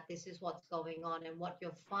talk to that this is what's going on. And what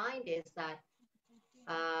you'll find is that,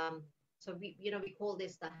 so we call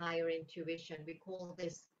this the higher intuition. We call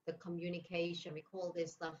this the communication. We call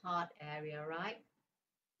this the heart area, right?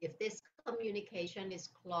 If this communication is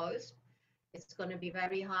closed, it's going to be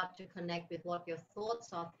very hard to connect with what your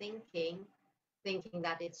thoughts are thinking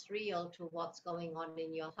that it's real, to what's going on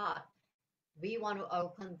in your heart. We want to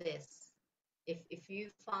open this. If you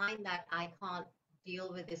find that I can't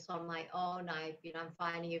deal with this on my own, I'm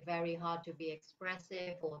finding it very hard to be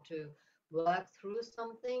expressive or to work through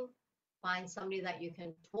something, find somebody that you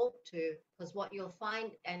can talk to, because what you'll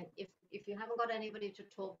find, and if you haven't got anybody to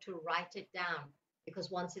talk to, write it down,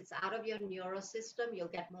 because once it's out of your neural system, you'll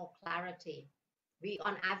get more clarity. We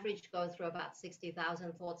on average go through about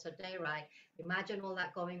 60,000 thoughts a day, right? Imagine all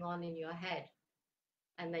that going on in your head.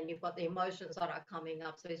 And then you've got the emotions that are coming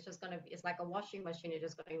up. So it's just going to be, it's like a washing machine. You're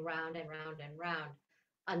just going round and round and round.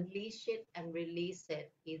 Unleash it and release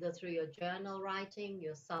it, either through your journal writing,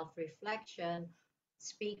 your self-reflection,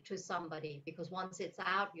 speak to somebody, because once it's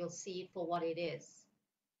out, you'll see it for what it is.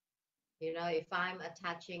 You know, if I'm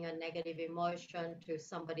attaching a negative emotion to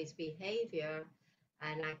somebody's behavior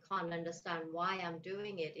and I can't understand why I'm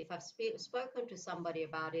doing it, if I've spoken to somebody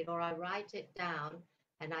about it, or I write it down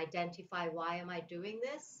and identify why am I doing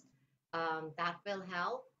this, that will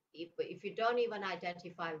help. If you don't even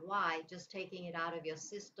identify why, just taking it out of your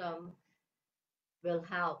system will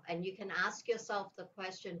help. And you can ask yourself the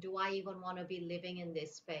question, do I even want to be living in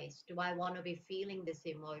this space? Do I want to be feeling this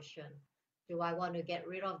emotion? Do I want to get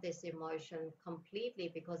rid of this emotion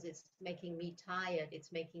completely because it's making me tired,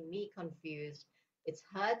 it's making me confused, it's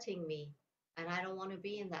hurting me, and I don't want to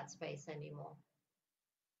be in that space anymore?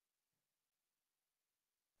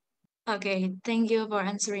 Okay, thank you for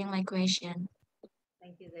answering my question.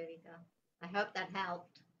 Thank you, Devika. I hope that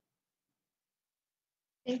helped.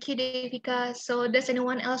 Thank you, Devika. So does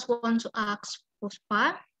anyone else want to ask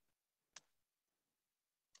Puspa?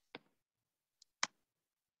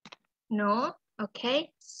 No? Okay.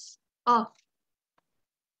 Oh,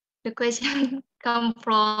 the question come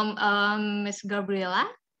from Ms. Gabriela.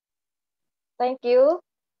 Thank you.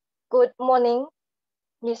 Good morning,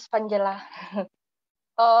 Miss Vanjela.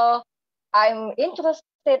 I'm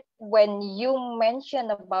interested when you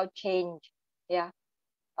mention about change. Yeah.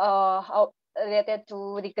 How related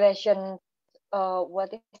to regression.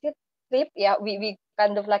 What is it? Sleep. Yeah. We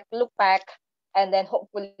kind of like look back, and then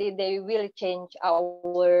hopefully they will change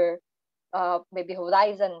our maybe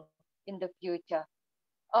horizon in the future.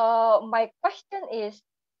 My question is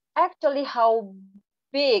actually how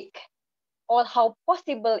big or how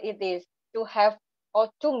possible it is to have or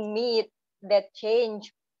to meet that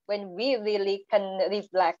change when we really can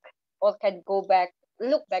reflect or can go back,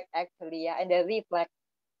 look back actually, yeah, and then reflect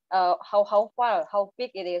how far, how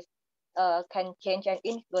big it is, can change and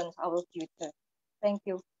influence our future. Thank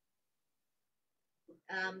you.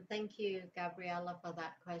 Thank you, Gabriella, for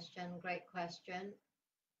that question. Great question.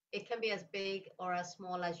 It can be as big or as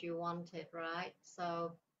small as you want it, right?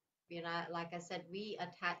 So, you know, like I said, we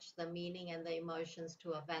attach the meaning and the emotions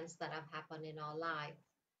to events that have happened in our life.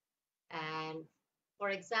 And for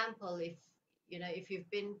example, if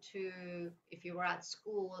you were at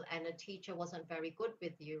school and a teacher wasn't very good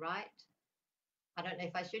with you, right? I don't know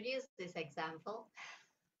if I should use this example.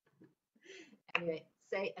 Anyway,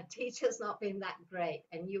 say a teacher's not been that great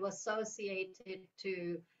and you associated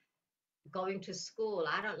to going to school.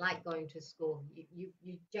 I don't like going to school.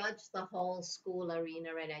 You judge the whole school arena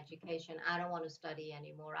and education. I don't want to study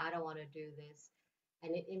anymore. I don't want to do this.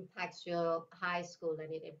 And it impacts your high school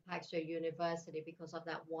and it impacts your university because of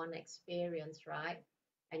that one experience, right?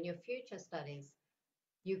 And your future studies.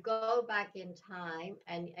 You go back in time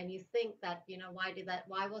and you think that, you know,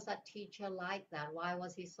 why was that teacher like that? Why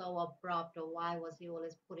was he so abrupt, or why was he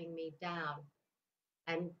always putting me down?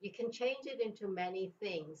 And you can change it into many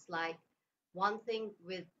things. Like one thing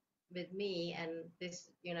with me, and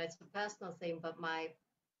this, you know, it's a personal thing, but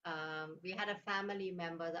we had a family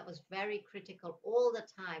member that was very critical all the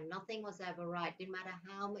time. Nothing was ever right, didn't matter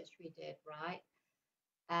how much we did, right?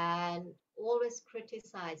 And always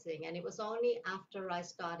criticizing. And it was only after I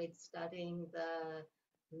started studying the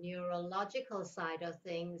neurological side of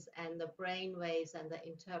things and the brain waves and the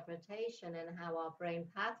interpretation and how our brain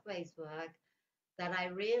pathways work that I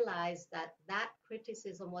realized that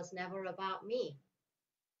criticism was never about me.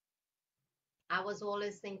 I was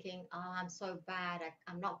always thinking, oh, I'm so bad.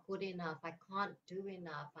 I'm not good enough. I can't do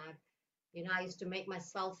enough. I used to make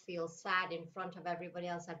myself feel sad in front of everybody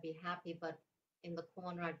else. I'd be happy, but in the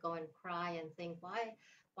corner, I'd go and cry and think,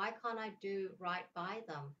 Why can't I do right by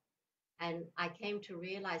them? And I came to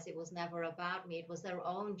realize it was never about me. It was their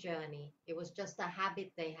own journey. It was just a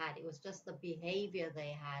habit they had. It was just the behavior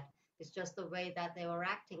they had. It's just the way that they were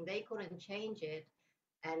acting. They couldn't change it.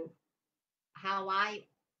 And how I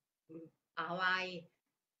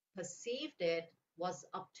perceived it was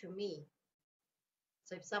up to me.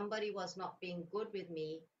 So if somebody was not being good with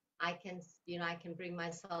me, I can bring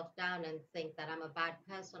myself down and think that I'm a bad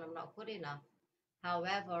person, I'm not good enough.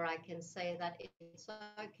 However, I can say that it's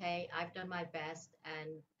okay, I've done my best,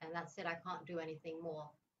 and that's it, I can't do anything more.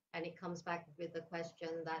 And it comes back with the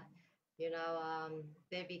question that,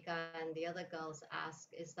 Devika and the other girls ask,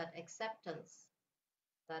 is that acceptance,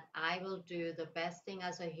 that I will do the best thing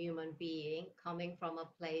as a human being, coming from a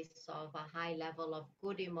place of a high level of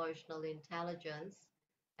good emotional intelligence,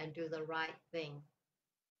 and do the right thing.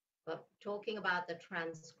 But talking about the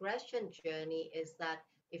transgression journey is that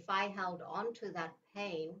if I held on to that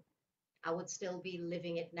pain, I would still be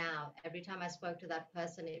living it now. Every time I spoke to that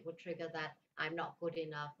person, it would trigger that I'm not good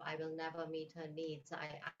enough. I will never meet her needs.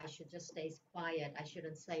 I should just stay quiet. I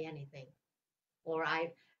shouldn't say anything. Or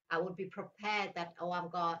I would be prepared that, oh, I'm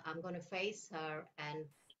going to face her, and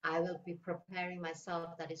I will be preparing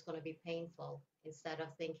myself that it's going to be painful, instead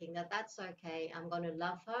of thinking that that's okay. I'm going to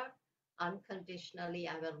love her unconditionally.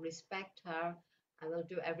 I will respect her. I will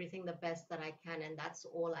do everything the best that I can, and that's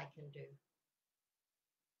all I can do.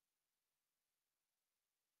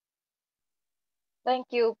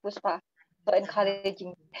 Thank you, Puspa, for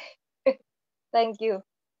encouraging. Thank you.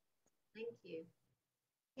 Thank you.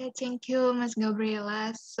 Okay, thank you, Ms.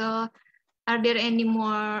 Gabriela. So, are there any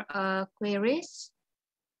more queries?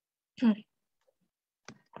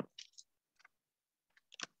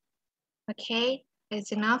 Okay,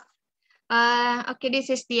 that's enough. Okay, this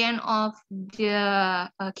is the end of the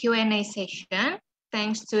Q&A session.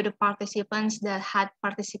 Thanks to the participants that had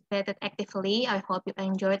participated actively. I hope you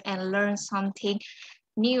enjoyed and learned something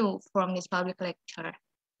new from this public lecture.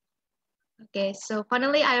 Okay, so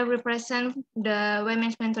finally, I represent the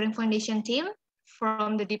Women's Mentoring Foundation team.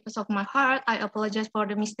 From the deepest of my heart, I apologize for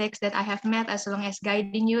the mistakes that I have made as long as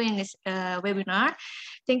guiding you in this webinar.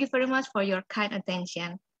 Thank you very much for your kind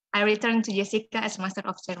attention. I return to Jessica as Master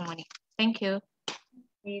of Ceremony. Thank you.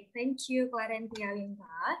 Okay, thank you, Clarentia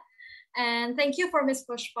Winta. And thank you for Ms.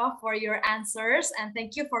 Pushpa for your answers. And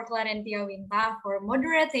thank you for Clarentia Winta for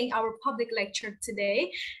moderating our public lecture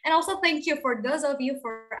today. And also thank you for those of you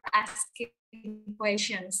for asking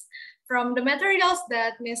questions. From the materials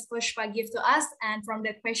that Ms. Pushpa gave to us and from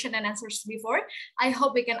the question and answers before, I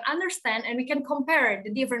hope we can understand and we can compare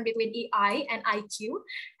the difference between EI and IQ.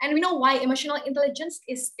 And we know why emotional intelligence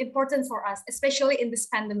is important for us, especially in this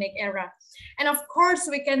pandemic era. And of course,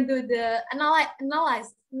 we can do the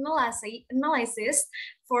analysis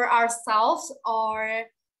for ourselves or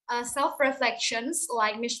self-reflections,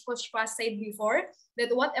 like Ms. Pushpa said before,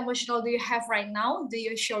 that what emotional do you have right now? Do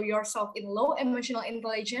you show yourself in low emotional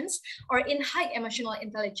intelligence or in high emotional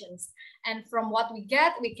intelligence? And from what we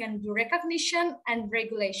get, we can do recognition and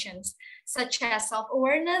regulations, such as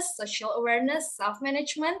self-awareness, social awareness,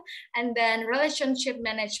 self-management, and then relationship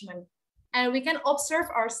management. And we can observe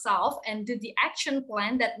ourselves and do the action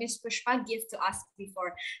plan that Ms. Pushpa gave to us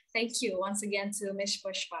before. Thank you once again to Ms.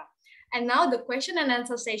 Pushpa. And now the question and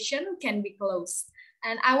answer session can be closed.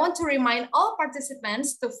 And I want to remind all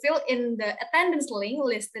participants to fill in the attendance link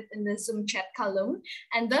listed in the Zoom chat column.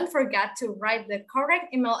 And don't forget to write the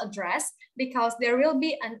correct email address, because there will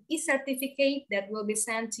be an e-certificate that will be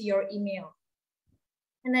sent to your email.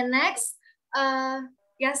 And then next,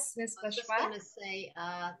 yes, Ms. Pushpa. I was just going to say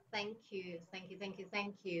thank you.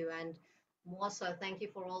 And more so, thank you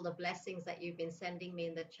for all the blessings that you've been sending me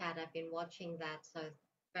in the chat. I've been watching that. So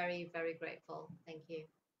very, very grateful. Thank you.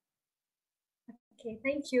 Okay,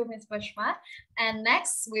 thank you, Ms. Pushpa. And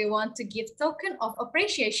next, we want to give token of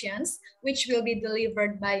appreciations, which will be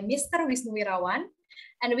delivered by Mr. Wisnuwirawan.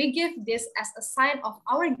 And we give this as a sign of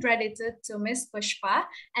our gratitude to Ms. Pushpa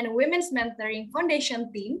and Women's Mentoring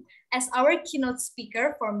Foundation team as our keynote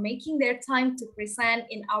speaker for making their time to present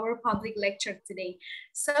in our public lecture today,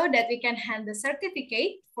 so that we can hand the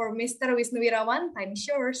certificate for Mr. Wisnuwirawan. Time is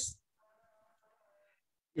yours.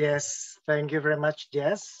 Yes, thank you very much,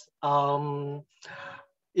 Jess.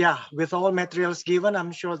 Yeah, with all materials given,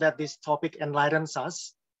 I'm sure that this topic enlightens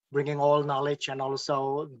us, bringing all knowledge, and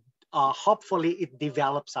also hopefully it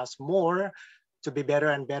develops us more to be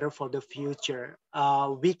better and better for the future.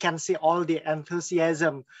 We can see all the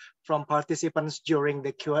enthusiasm from participants during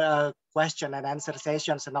the question and answer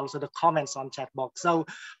sessions, and also the comments on chat box. So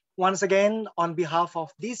once again, on behalf of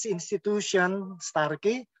this institution,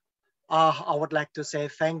 STARKI, I would like to say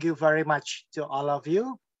thank you very much to all of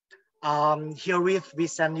you Herewith, we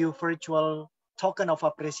send you virtual token of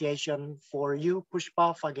appreciation for you,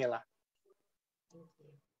 Pushpa Fagela. Thank you.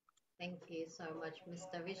 Thank you so much,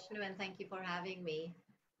 Mr. Vishnu, and thank you for having me.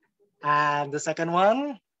 And the second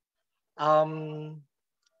one,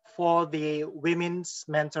 for the Women's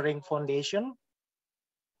Mentoring Foundation.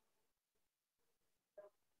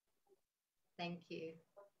 Thank you.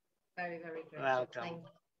 Very, very grateful. Welcome. Thank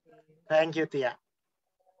you. Thank you, Tia.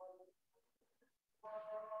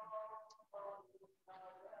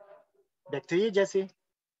 Back to you, Jessie.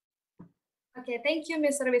 Okay, thank you,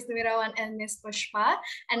 Mr. Wisnuwirawan and Ms. Pushpa.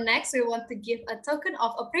 And next, we want to give a token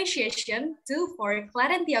of appreciation for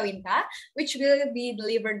Clarentia Winta, which will be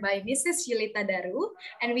delivered by Mrs. Yulita Daru.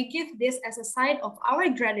 And we give this as a sign of our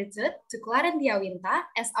gratitude to Clarentia Winta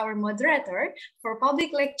as our moderator for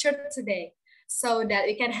public lecture today. So that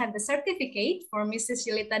we can have the certificate for Mrs.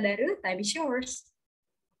 Yulita Daru. Time is yours.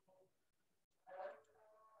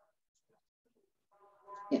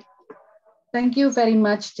 Yeah. Thank you very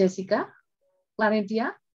much, Jessica.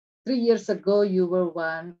 Clarentia, 3 years ago, you were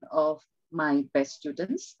one of my best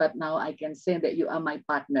students, but now I can say that you are my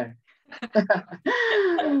partner.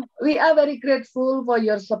 We are very grateful for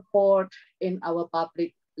your support in our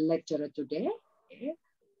public lecture today.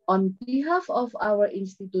 On behalf of our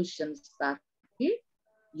institution, STARKI,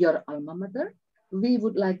 your alma mater, we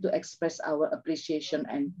would like to express our appreciation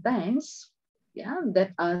and thanks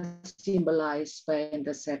that are symbolized by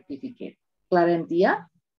the certificate. Clarentia,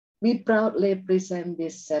 we proudly present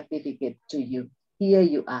this certificate to you. Here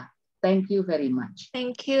you are. Thank you very much.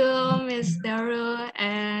 Thank you, Ms. Daru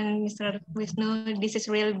and Mr. Vishnu. This is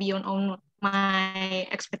really beyond all my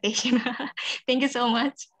expectation. Thank you so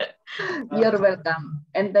much. You're welcome.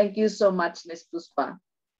 And thank you so much, Ms. Puspa,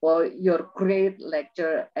 for your great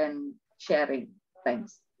lecture and sharing.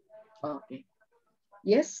 Thanks. Okay.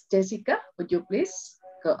 Yes, Jessica, would you please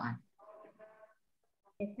go on?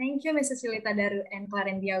 Thank you, Mrs. Yulita Daru and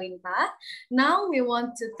Clarentia Winta. Now we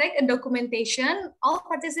want to take a documentation. All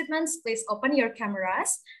participants, please open your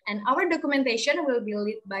cameras. And our documentation will be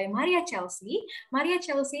led by Maria Chelsea. Maria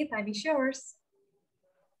Chelsea, time is yours.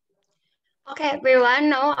 Okay, everyone,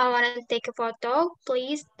 now I want to take a photo.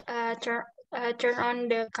 Please turn on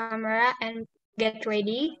the camera and get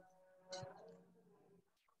ready.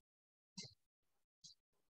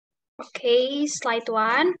 Okay, slide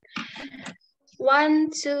 1. 1,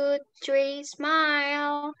 2, 3,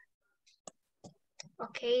 smile.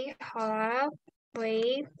 Okay, hold up,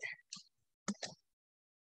 wait.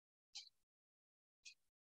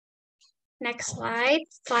 Next slide,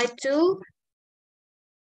 slide 2.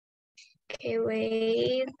 Okay,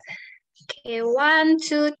 wait. Okay, 1,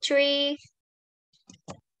 2, 3.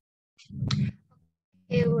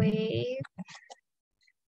 Okay, wait.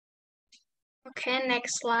 Okay,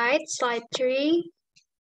 next slide, slide 3.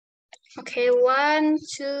 Okay, 1,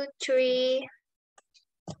 2, 3.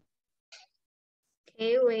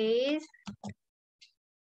 Okay, wait.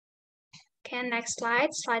 Okay, next slide,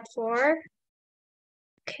 slide 4.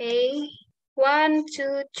 Okay, 1,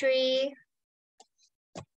 2, 3.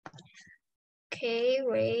 Okay,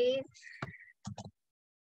 wait.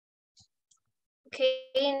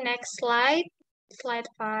 Okay, next slide, slide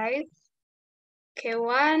 5. Okay,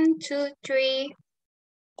 1, 2, 3.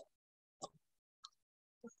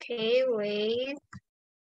 Okay, wait.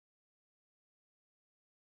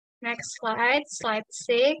 Next slide, slide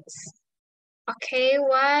 6. Okay,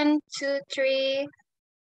 1, 2, 3.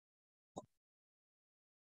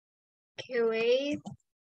 Okay, wait.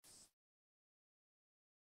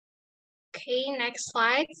 Okay, next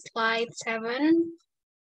slide, slide 7.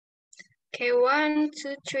 Okay, 1,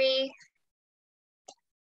 2, 3.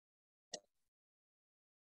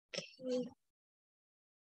 Okay.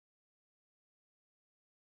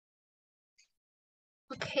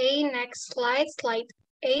 Okay, next slide, slide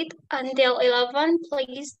 8 until 11.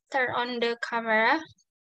 Please turn on the camera.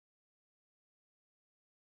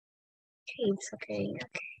 Okay, it's okay.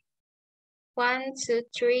 Okay. 1, 2,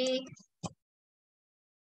 3.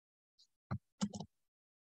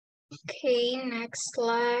 Okay, next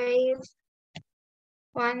slide.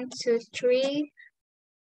 1, 2, 3.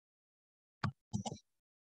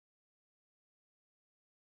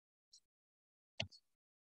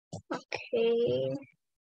 Okay.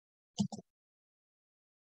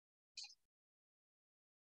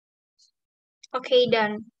 Okay,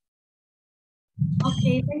 done.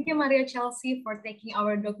 Okay, thank you, Maria Chelsea, for taking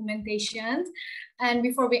our documentation. And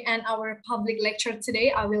before we end our public lecture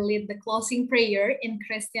today, I will lead the closing prayer in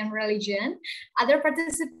Christian religion. Other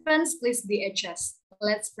participants, please be adjusted.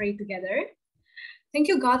 Let's pray together. Thank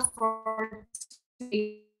you, God, for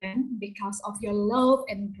today because of your love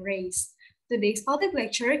and grace. today's public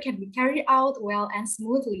lecture can be carried out well and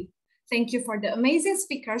smoothly. Thank you for the amazing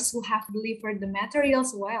speakers who have delivered the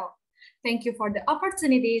materials well. Thank you for the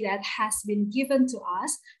opportunity that has been given to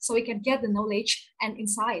us so we can get the knowledge and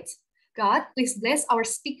insights. God, please bless our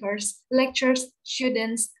speakers, lecturers,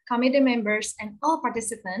 students, committee members, and all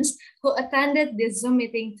participants who attended this Zoom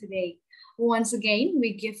meeting today. Once again,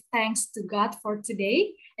 we give thanks to God for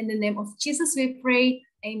today. In the name of Jesus we pray,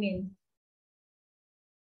 amen.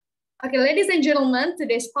 Okay, ladies and gentlemen,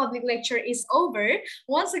 today's public lecture is over.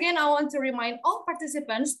 Once again, I want to remind all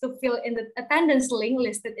participants to fill in the attendance link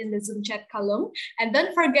listed in the Zoom chat column. And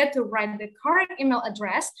don't forget to write the correct email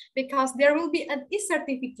address because there will be an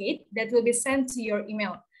e-certificate that will be sent to your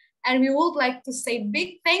email. And we would like to say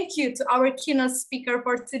big thank you to our keynote speaker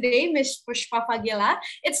for today, Ms. Pushpa Fagela.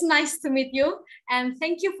 It's nice to meet you. And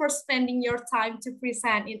thank you for spending your time to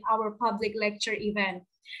present in our public lecture event.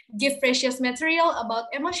 Give precious material about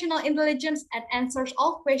emotional intelligence and answers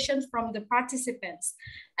all questions from the participants.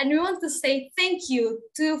 And we want to say thank you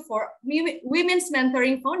too for Women's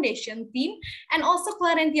Mentoring Foundation team and also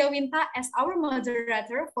Clarentia Winta as our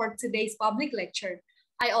moderator for today's public lecture.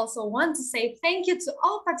 I also want to say thank you to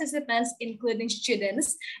all participants, including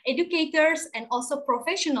students, educators, and also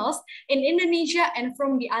professionals in Indonesia and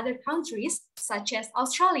from the other countries, such as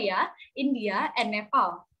Australia, India, and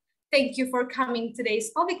Nepal. Thank you for coming to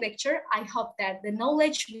today's public lecture. I hope that the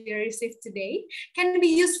knowledge we received today can be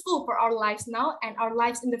useful for our lives now and our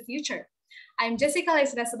lives in the future. I'm Jessica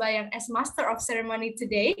Lesda Sebayang as Master of Ceremony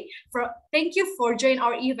today. Thank you for joining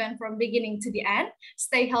our event from beginning to the end.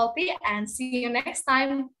 Stay healthy and see you next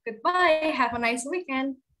time. Goodbye. Have a nice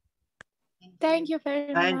weekend. Thank you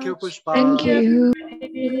very much. Thank you, Pushpa. Thank you.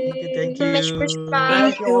 Thank you.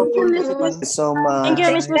 Thank you all participants. Thank you so much. Thank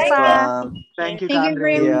you, Ms. Puspa. Thank you, Thank you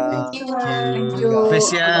very Andre. much. Thank you.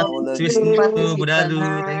 Fasya, All of Wisnu, you participants. Budadu,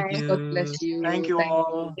 thank you. God bless you. Thank you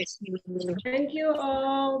all. Thank you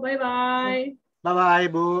all. Bye-bye. Bye-bye,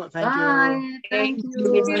 Bu. Thank you. Bye. Thank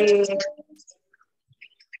you.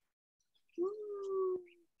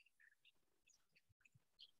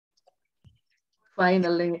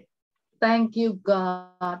 Finally. Thank you,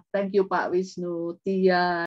 God. Thank you, Pak Wisnu, Tia.